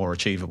it feel more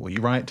achievable.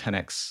 You write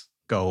 10x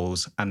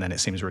goals and then it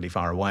seems really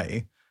far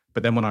away.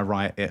 But then when I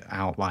write it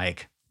out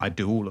like I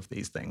do all of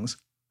these things,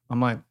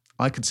 I'm like,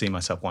 I could see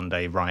myself one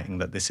day writing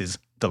that this is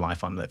the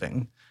life I'm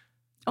living.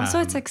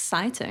 Also, it's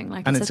exciting.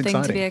 Like it's a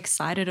thing to be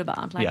excited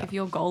about. Like if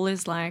your goal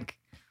is like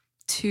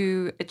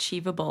too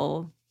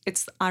achievable,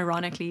 it's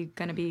ironically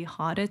going to be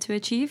harder to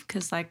achieve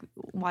because like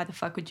why the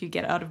fuck would you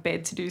get out of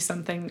bed to do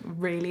something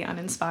really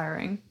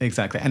uninspiring?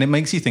 Exactly. And it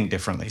makes you think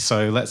differently.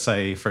 So let's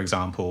say, for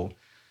example,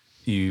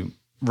 you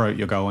wrote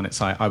your goal and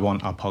it's like, I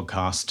want our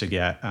podcast to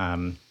get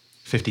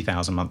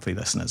 50,000 monthly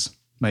listeners.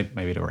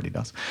 Maybe it already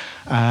does.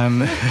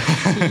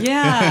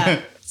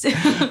 Yeah.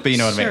 But you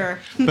know what I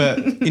mean? But,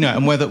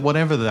 and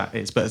whatever that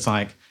is, but it's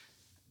like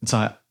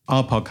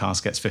our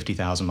podcast gets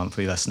 50,000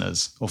 monthly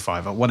listeners or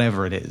 5 or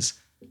whatever it is.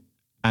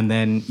 And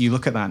then you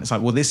look at that and it's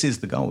like, well, this is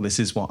the goal. This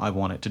is what I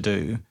want it to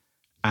do.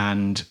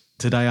 And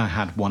today I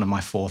had one of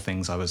my 4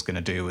 things I was going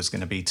to do was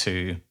going to be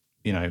to,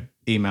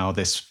 email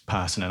this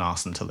person and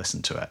ask them to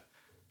listen to it.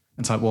 And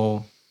it's like,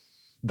 well,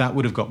 that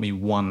would have got me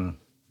 1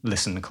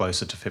 listen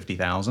closer to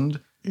 50,000.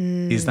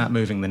 Is that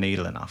moving the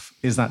needle enough?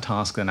 Is that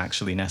task then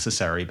actually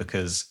necessary?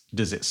 Because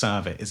does it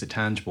serve it? Is it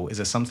tangible? Is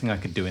there something I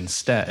could do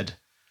instead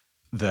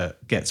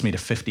that gets me to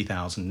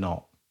 50,000,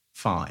 not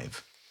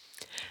 5?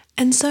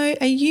 And so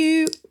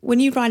when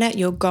you write out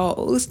your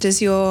goals,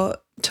 does your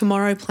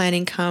tomorrow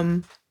planning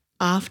come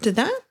after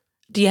that?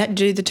 Do you have to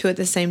do the 2 at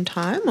the same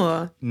time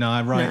or? No,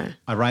 I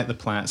write the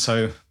plan.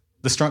 So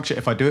the structure,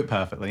 if I do it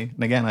perfectly,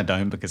 and again, I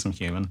don't because I'm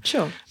human.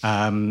 Sure.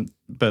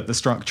 But the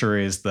structure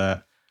is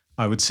that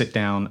I would sit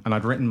down and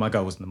I'd written my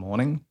goals in the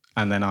morning.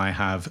 And then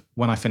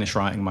when I finish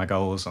writing my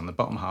goals on the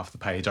bottom half of the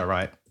page, I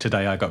write,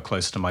 today I got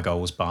closer to my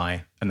goals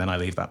by, and then I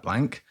leave that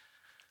blank.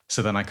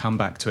 So then I come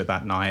back to it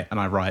that night and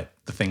I write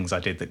the things I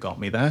did that got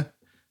me there.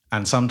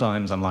 And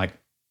sometimes I'm like,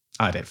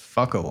 I did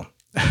fuck all.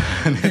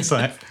 And it's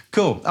like,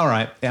 cool, all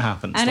right, it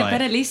happens.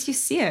 But at least you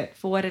see it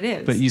for what it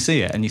is. But you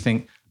see it and you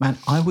think, man,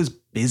 I was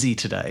busy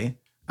today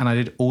and I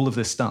did all of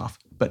this stuff,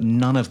 but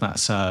none of that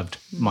served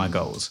my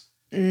goals.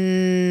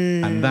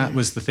 And that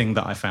was the thing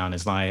that I found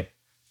is like,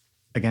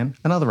 again,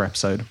 another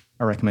episode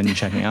I recommend you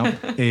checking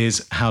out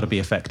is how to be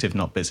effective,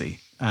 not busy.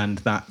 And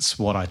that's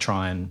what I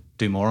try and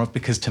do more of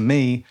because to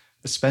me,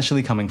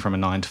 especially coming from a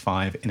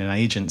 9-to-5 in an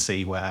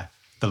agency where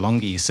the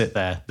longer you sit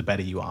there, the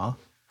better you are.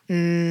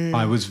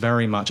 I was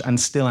very much, and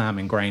still am,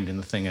 ingrained in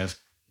the thing of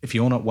if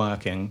you're not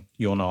working,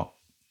 you're not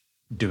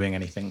doing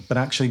anything. But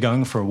actually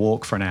going for a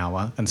walk for an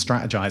hour and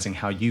strategizing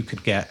how you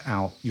could get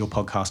out your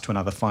podcast to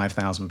another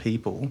 5,000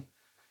 people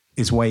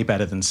is way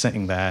better than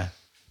sitting there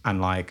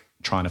and like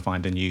trying to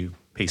find a new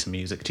piece of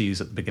music to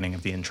use at the beginning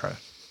of the intro.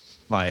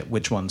 Like,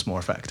 which one's more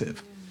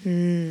effective?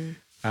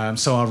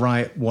 So I'll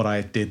write what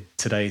I did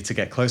today to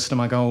get closer to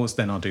my goals.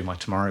 Then I'll do my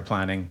tomorrow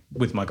planning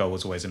with my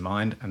goals always in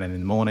mind. And then in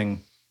the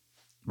morning,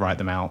 write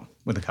them out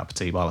with a cup of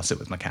tea while I sit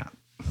with my cat.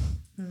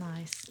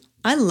 Nice.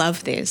 I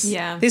love this.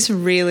 Yeah. This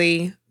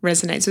really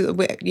resonates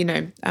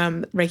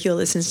with, regular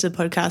listeners to the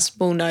podcast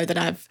will know that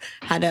I've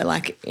had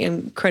a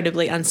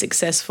incredibly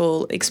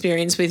unsuccessful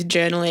experience with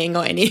journaling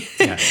or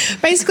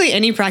basically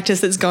any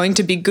practice that's going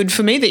to be good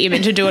for me that you're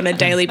meant to do on a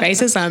daily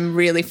basis. I'm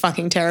really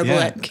fucking terrible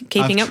at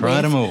keeping up with.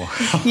 I've tried them all.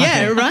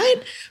 Yeah,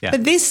 right? Yeah.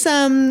 But this,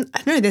 I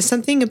don't know, there's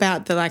something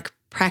about the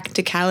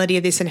practicality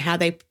of this and how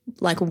they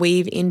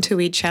weave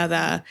into each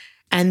other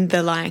and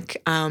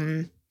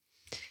the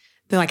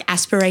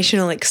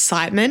aspirational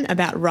excitement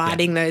about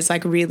writing those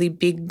really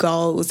big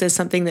goals. There's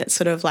something that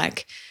sort of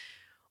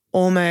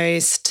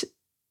almost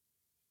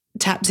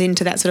taps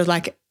into that sort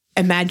of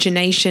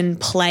imagination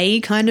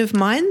play kind of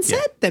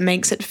mindset that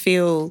makes it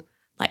feel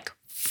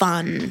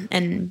fun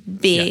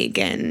and big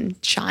and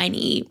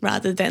shiny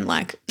rather than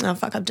oh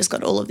fuck, I've just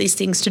got all of these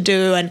things to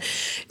do and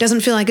it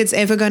doesn't feel like it's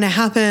ever going to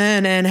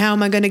happen and how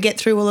am I going to get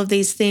through all of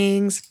these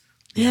things?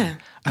 Yeah,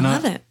 I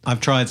love it. I've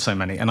tried so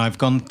many and I've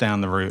gone down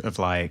the route of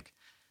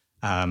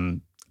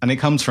and it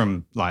comes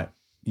from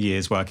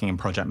years working in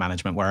project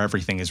management where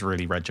everything is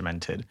really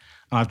regimented.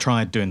 And I've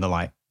tried doing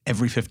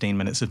every 15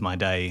 minutes of my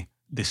day,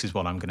 this is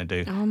what I'm going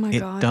to do. Oh my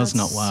God. It does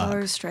not work.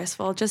 So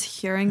stressful. Just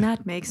hearing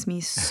that makes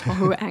me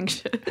so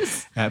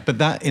anxious. But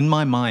that in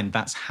my mind,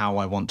 that's how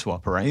I want to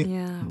operate.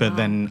 Yeah. But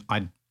then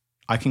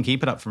I can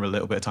keep it up for a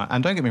little bit of time.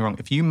 And don't get me wrong,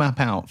 if you map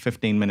out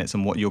 15 minutes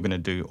and what you're going to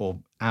do or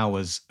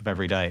hours of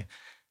every day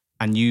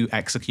and you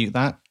execute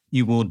that,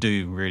 you will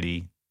do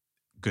really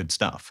good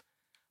stuff.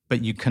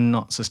 But you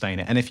cannot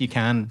sustain it. And if you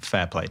can,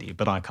 fair play to you,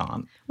 but I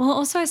can't. Well,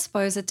 also I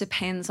suppose it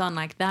depends on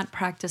that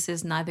practice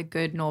is neither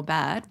good nor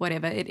bad,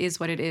 whatever, it is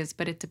what it is,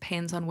 but it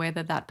depends on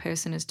whether that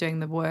person is doing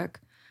the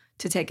work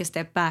to take a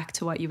step back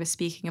to what you were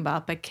speaking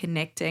about, but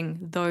connecting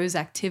those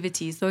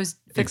activities, those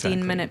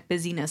 15-minute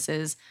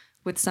busynesses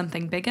with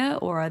something bigger,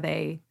 or are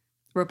they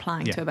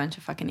replying to a bunch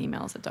of fucking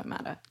emails that don't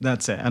matter?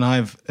 That's it.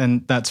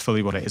 And that's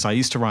fully what it is. I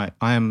used to write,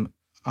 I am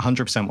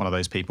 100% one of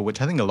those people,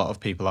 which I think a lot of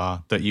people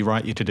are, that you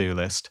write your to-do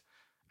list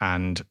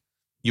and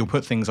you'll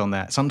put things on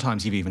there.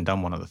 Sometimes you've even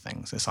done one of the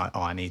things. It's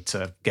I need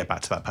to get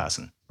back to that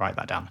person. Write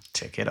that down.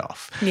 Tick it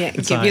off. Yeah,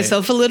 give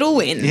yourself a little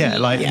win.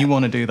 Yeah, you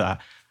want to do that.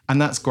 And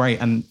that's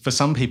great. And for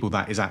some people,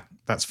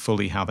 that's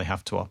fully how they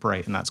have to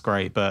operate, and that's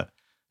great. But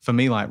for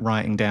me,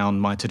 writing down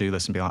my to-do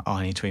list and be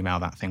I need to email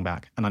that thing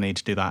back and I need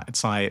to do that.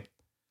 It's I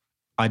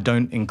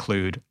don't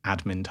include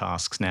admin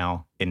tasks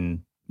now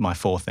in my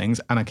 4 things,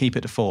 and I keep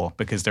it to 4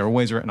 because they're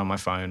always written on my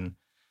phone.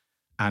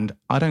 And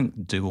I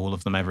don't do all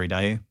of them every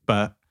day,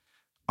 but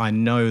I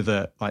know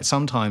that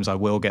sometimes I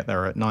will get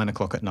there at 9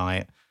 o'clock at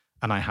night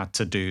and I had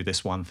to do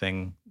this one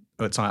thing.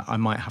 It's I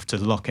might have to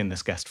lock in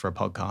this guest for a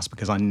podcast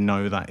because I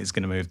know that is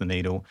going to move the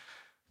needle.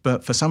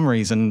 But for some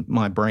reason,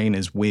 my brain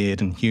is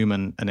weird and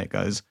human and it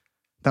goes,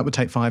 that would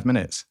take 5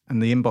 minutes.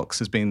 And the inbox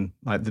has been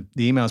the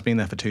email's been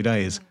there for 2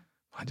 days.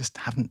 I just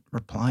haven't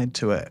replied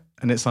to it.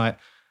 And it's but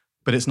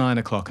it's 9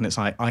 o'clock and it's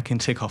I can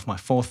tick off my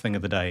 4th thing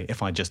of the day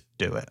if I just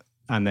do it.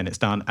 And then it's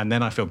done. And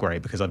then I feel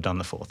great because I've done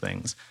the 4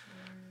 things.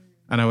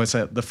 And I would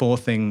say the 4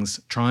 things,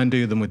 try and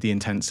do them with the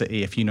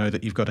intensity. If you know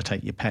that you've got to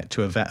take your pet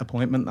to a vet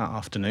appointment that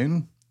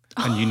afternoon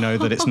and you know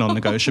that it's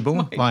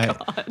non-negotiable,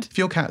 if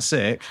your cat's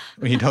sick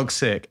or your dog's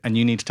sick and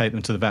you need to take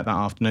them to the vet that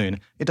afternoon,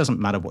 it doesn't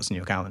matter what's in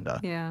your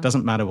calendar. Yeah. It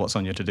doesn't matter what's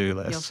on your to-do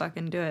list. You'll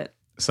fucking do it.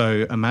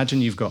 So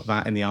imagine you've got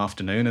that in the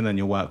afternoon and then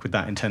you'll work with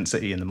that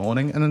intensity in the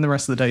morning and then the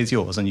rest of the day is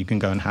yours and you can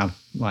go and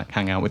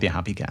hang out with your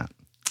happy cat.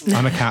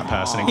 I'm a cat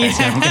person in case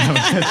you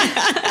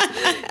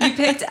haven't. You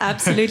picked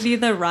absolutely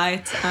the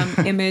right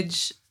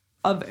image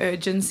of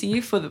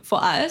urgency for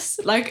us.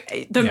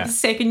 The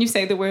second you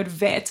say the word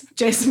vet,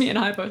 Jasmine and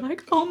I are both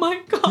oh my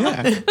God.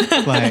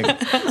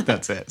 Yeah,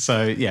 that's it.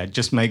 So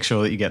just make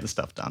sure that you get the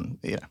stuff done.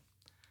 Yeah.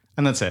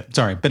 And that's it.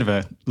 Sorry, bit of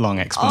a long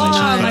explanation.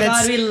 Oh my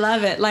God, we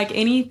love it.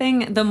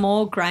 Anything, the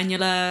more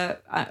granular,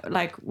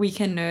 we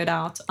can nerd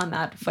out on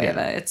that forever.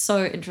 Yeah. It's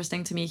so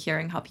interesting to me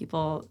hearing how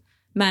people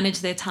manage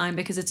their time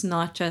because it's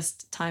not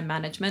just time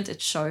management.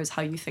 It shows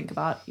how you think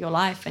about your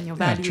life and your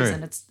values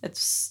and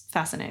it's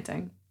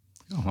fascinating.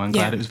 Oh, I'm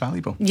glad it was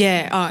valuable.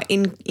 Yeah,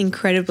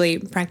 incredibly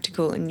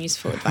practical and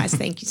useful advice.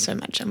 Thank you so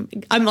much. I'm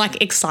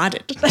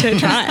excited to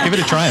try it. Give it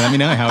a try. Let me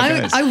know how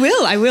it goes. I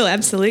will,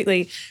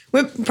 absolutely.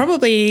 We're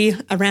probably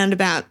around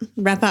about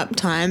wrap up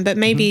time, but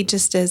maybe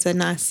just as a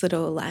nice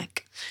little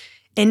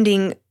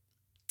ending,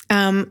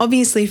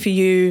 obviously for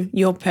you,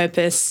 your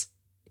purpose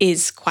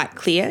is quite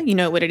clear. You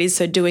know what it is.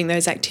 So doing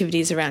those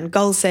activities around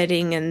goal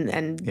setting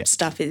and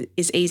stuff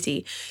is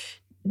easy.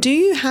 Do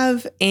you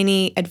have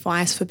any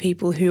advice for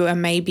people who are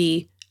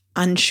maybe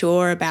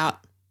unsure about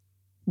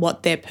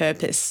what their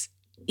purpose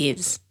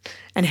is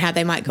and how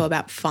they might go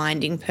about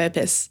finding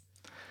purpose?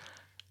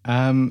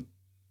 I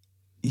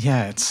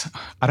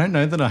don't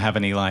know that I have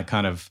any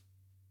kind of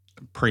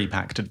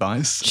pre-packed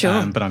advice,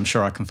 but I'm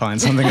sure I can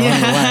find something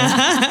along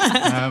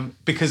the way.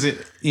 Because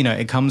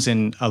it comes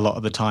in a lot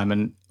of the time,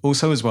 and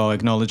also as well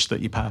acknowledge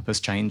that your purpose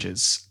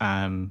changes.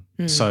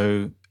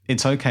 So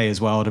it's okay as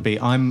well to be,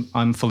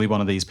 I'm fully one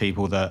of these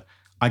people that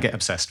I get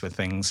obsessed with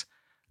things.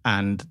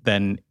 And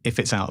then if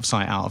it's out of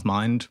sight, out of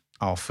mind,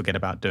 I'll forget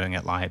about doing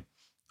it.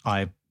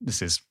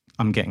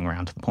 I'm getting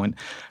around to the point,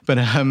 but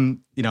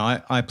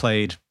I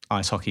played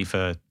ice hockey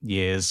for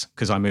years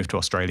because I moved to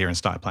Australia and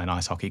started playing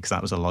ice hockey because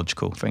that was a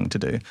logical thing to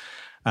do.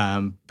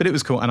 But it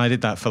was cool. And I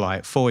did that for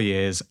like 4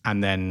 years.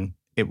 And then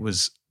it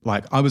was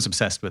like, I was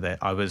obsessed with it.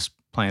 I was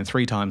playing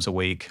 3 times a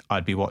week.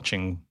 I'd be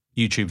watching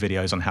YouTube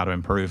videos on how to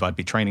improve. I'd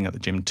be training at the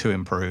gym to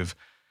improve.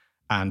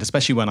 And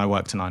especially when I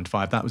worked a 9 to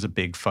 5, that was a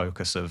big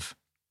focus of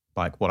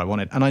like what I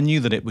wanted. And I knew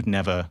that it would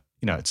never,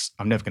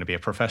 I'm never going to be a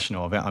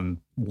professional of it.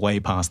 I'm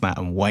way past that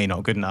and way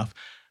not good enough.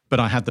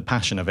 But I had the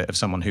passion of it, of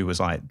someone who was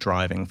like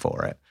driving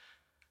for it.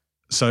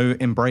 So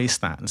embrace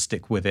that and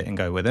stick with it and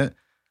go with it.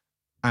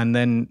 And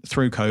then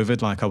through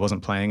COVID, like I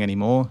wasn't playing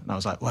anymore. And I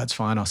was like, well, it's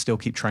fine. I'll still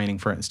keep training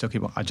for it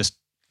and I just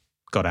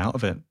got out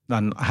of it.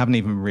 And I haven't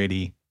even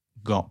really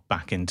got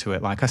back into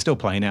it. Like I still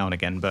play now and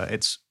again, but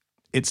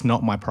it's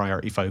not my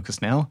priority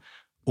focus now.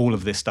 All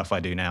of this stuff I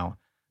do now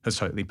has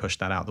totally pushed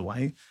that out of the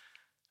way.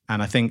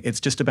 And I think it's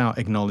just about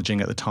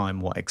acknowledging at the time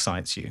what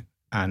excites you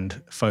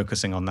and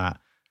focusing on that.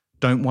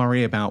 Don't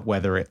worry about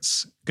whether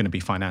it's going to be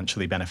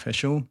financially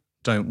beneficial.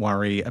 Don't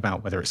worry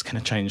about whether it's going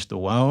to change the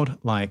world.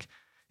 Like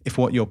if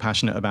what you're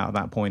passionate about at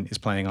that point is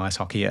playing ice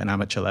hockey at an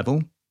amateur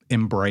level,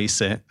 embrace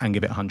it and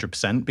give it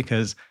 100%,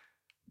 because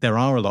there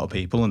are a lot of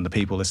people, and the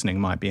people listening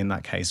might be in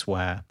that case,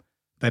 where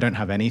they don't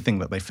have anything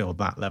that they feel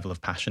that level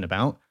of passion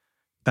about.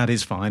 That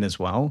is fine as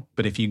well.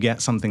 But if you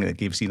get something that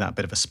gives you that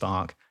bit of a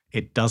spark,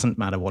 it doesn't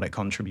matter what it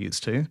contributes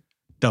to,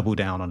 double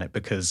down on it,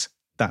 because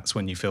that's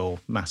when you feel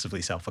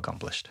massively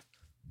self-accomplished.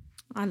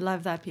 I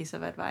love that piece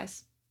of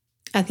advice.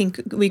 I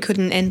think we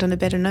couldn't end on a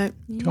better note.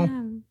 Cool.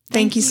 Yeah.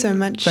 Thank you so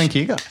much. Thank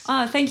you, guys.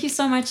 Oh, thank you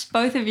so much,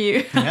 both of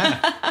you.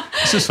 Yeah,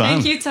 this is fun.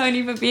 Thank you,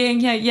 Tony, for being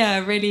here.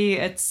 Yeah, really,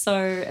 it's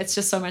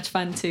just so much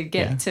fun to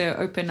get to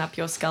open up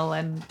your skull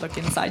and look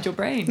inside your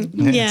brain.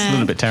 Yeah. It's a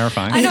little bit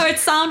terrifying. I know it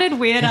sounded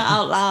weirder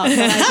out loud, but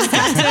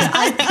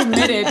I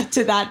committed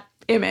to that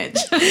image.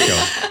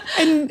 Sure.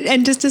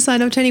 And just to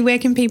sign off, Tony, where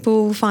can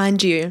people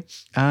find you?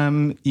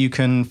 You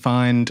can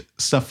find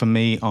stuff from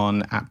me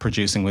on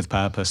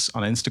 @producingwithpurpose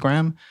on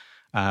Instagram,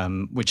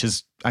 which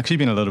has actually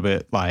been a little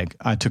bit like,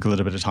 I took a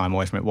little bit of time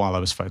away from it while I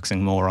was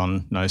focusing more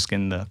on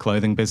Noskin, the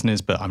clothing business,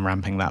 but I'm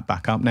ramping that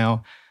back up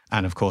now.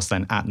 And of course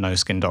then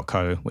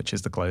 @noskin.co, which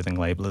is the clothing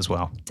label as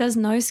well. Does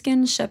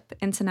Noskin ship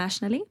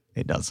internationally?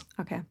 It does.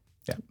 Okay.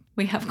 Yeah.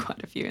 We have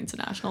quite a few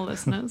international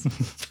listeners.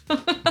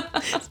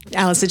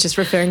 Alice is just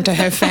referring to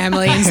her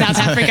family in South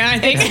Africa, I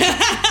think.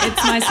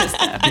 It's my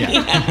sister.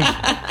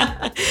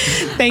 Yeah.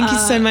 Thank you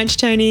so much,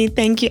 Tony.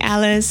 Thank you,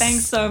 Alice.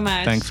 Thanks so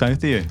much. Thanks both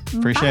of you.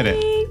 Appreciate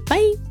it.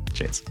 Bye.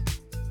 Cheers.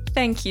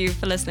 Thank you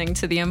for listening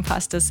to the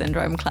Imposter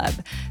Syndrome Club.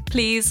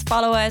 Please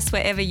follow us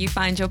wherever you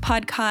find your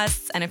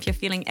podcasts. And if you're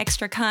feeling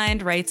extra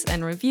kind, rate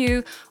and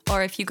review.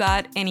 Or if you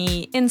got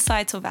any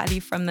insights or value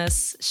from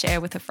this,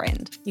 share with a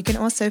friend. You can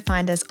also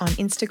find us on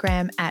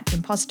Instagram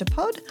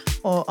 @ImposterPod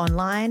or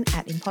online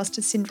at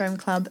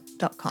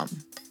impostersyndromeclub.com.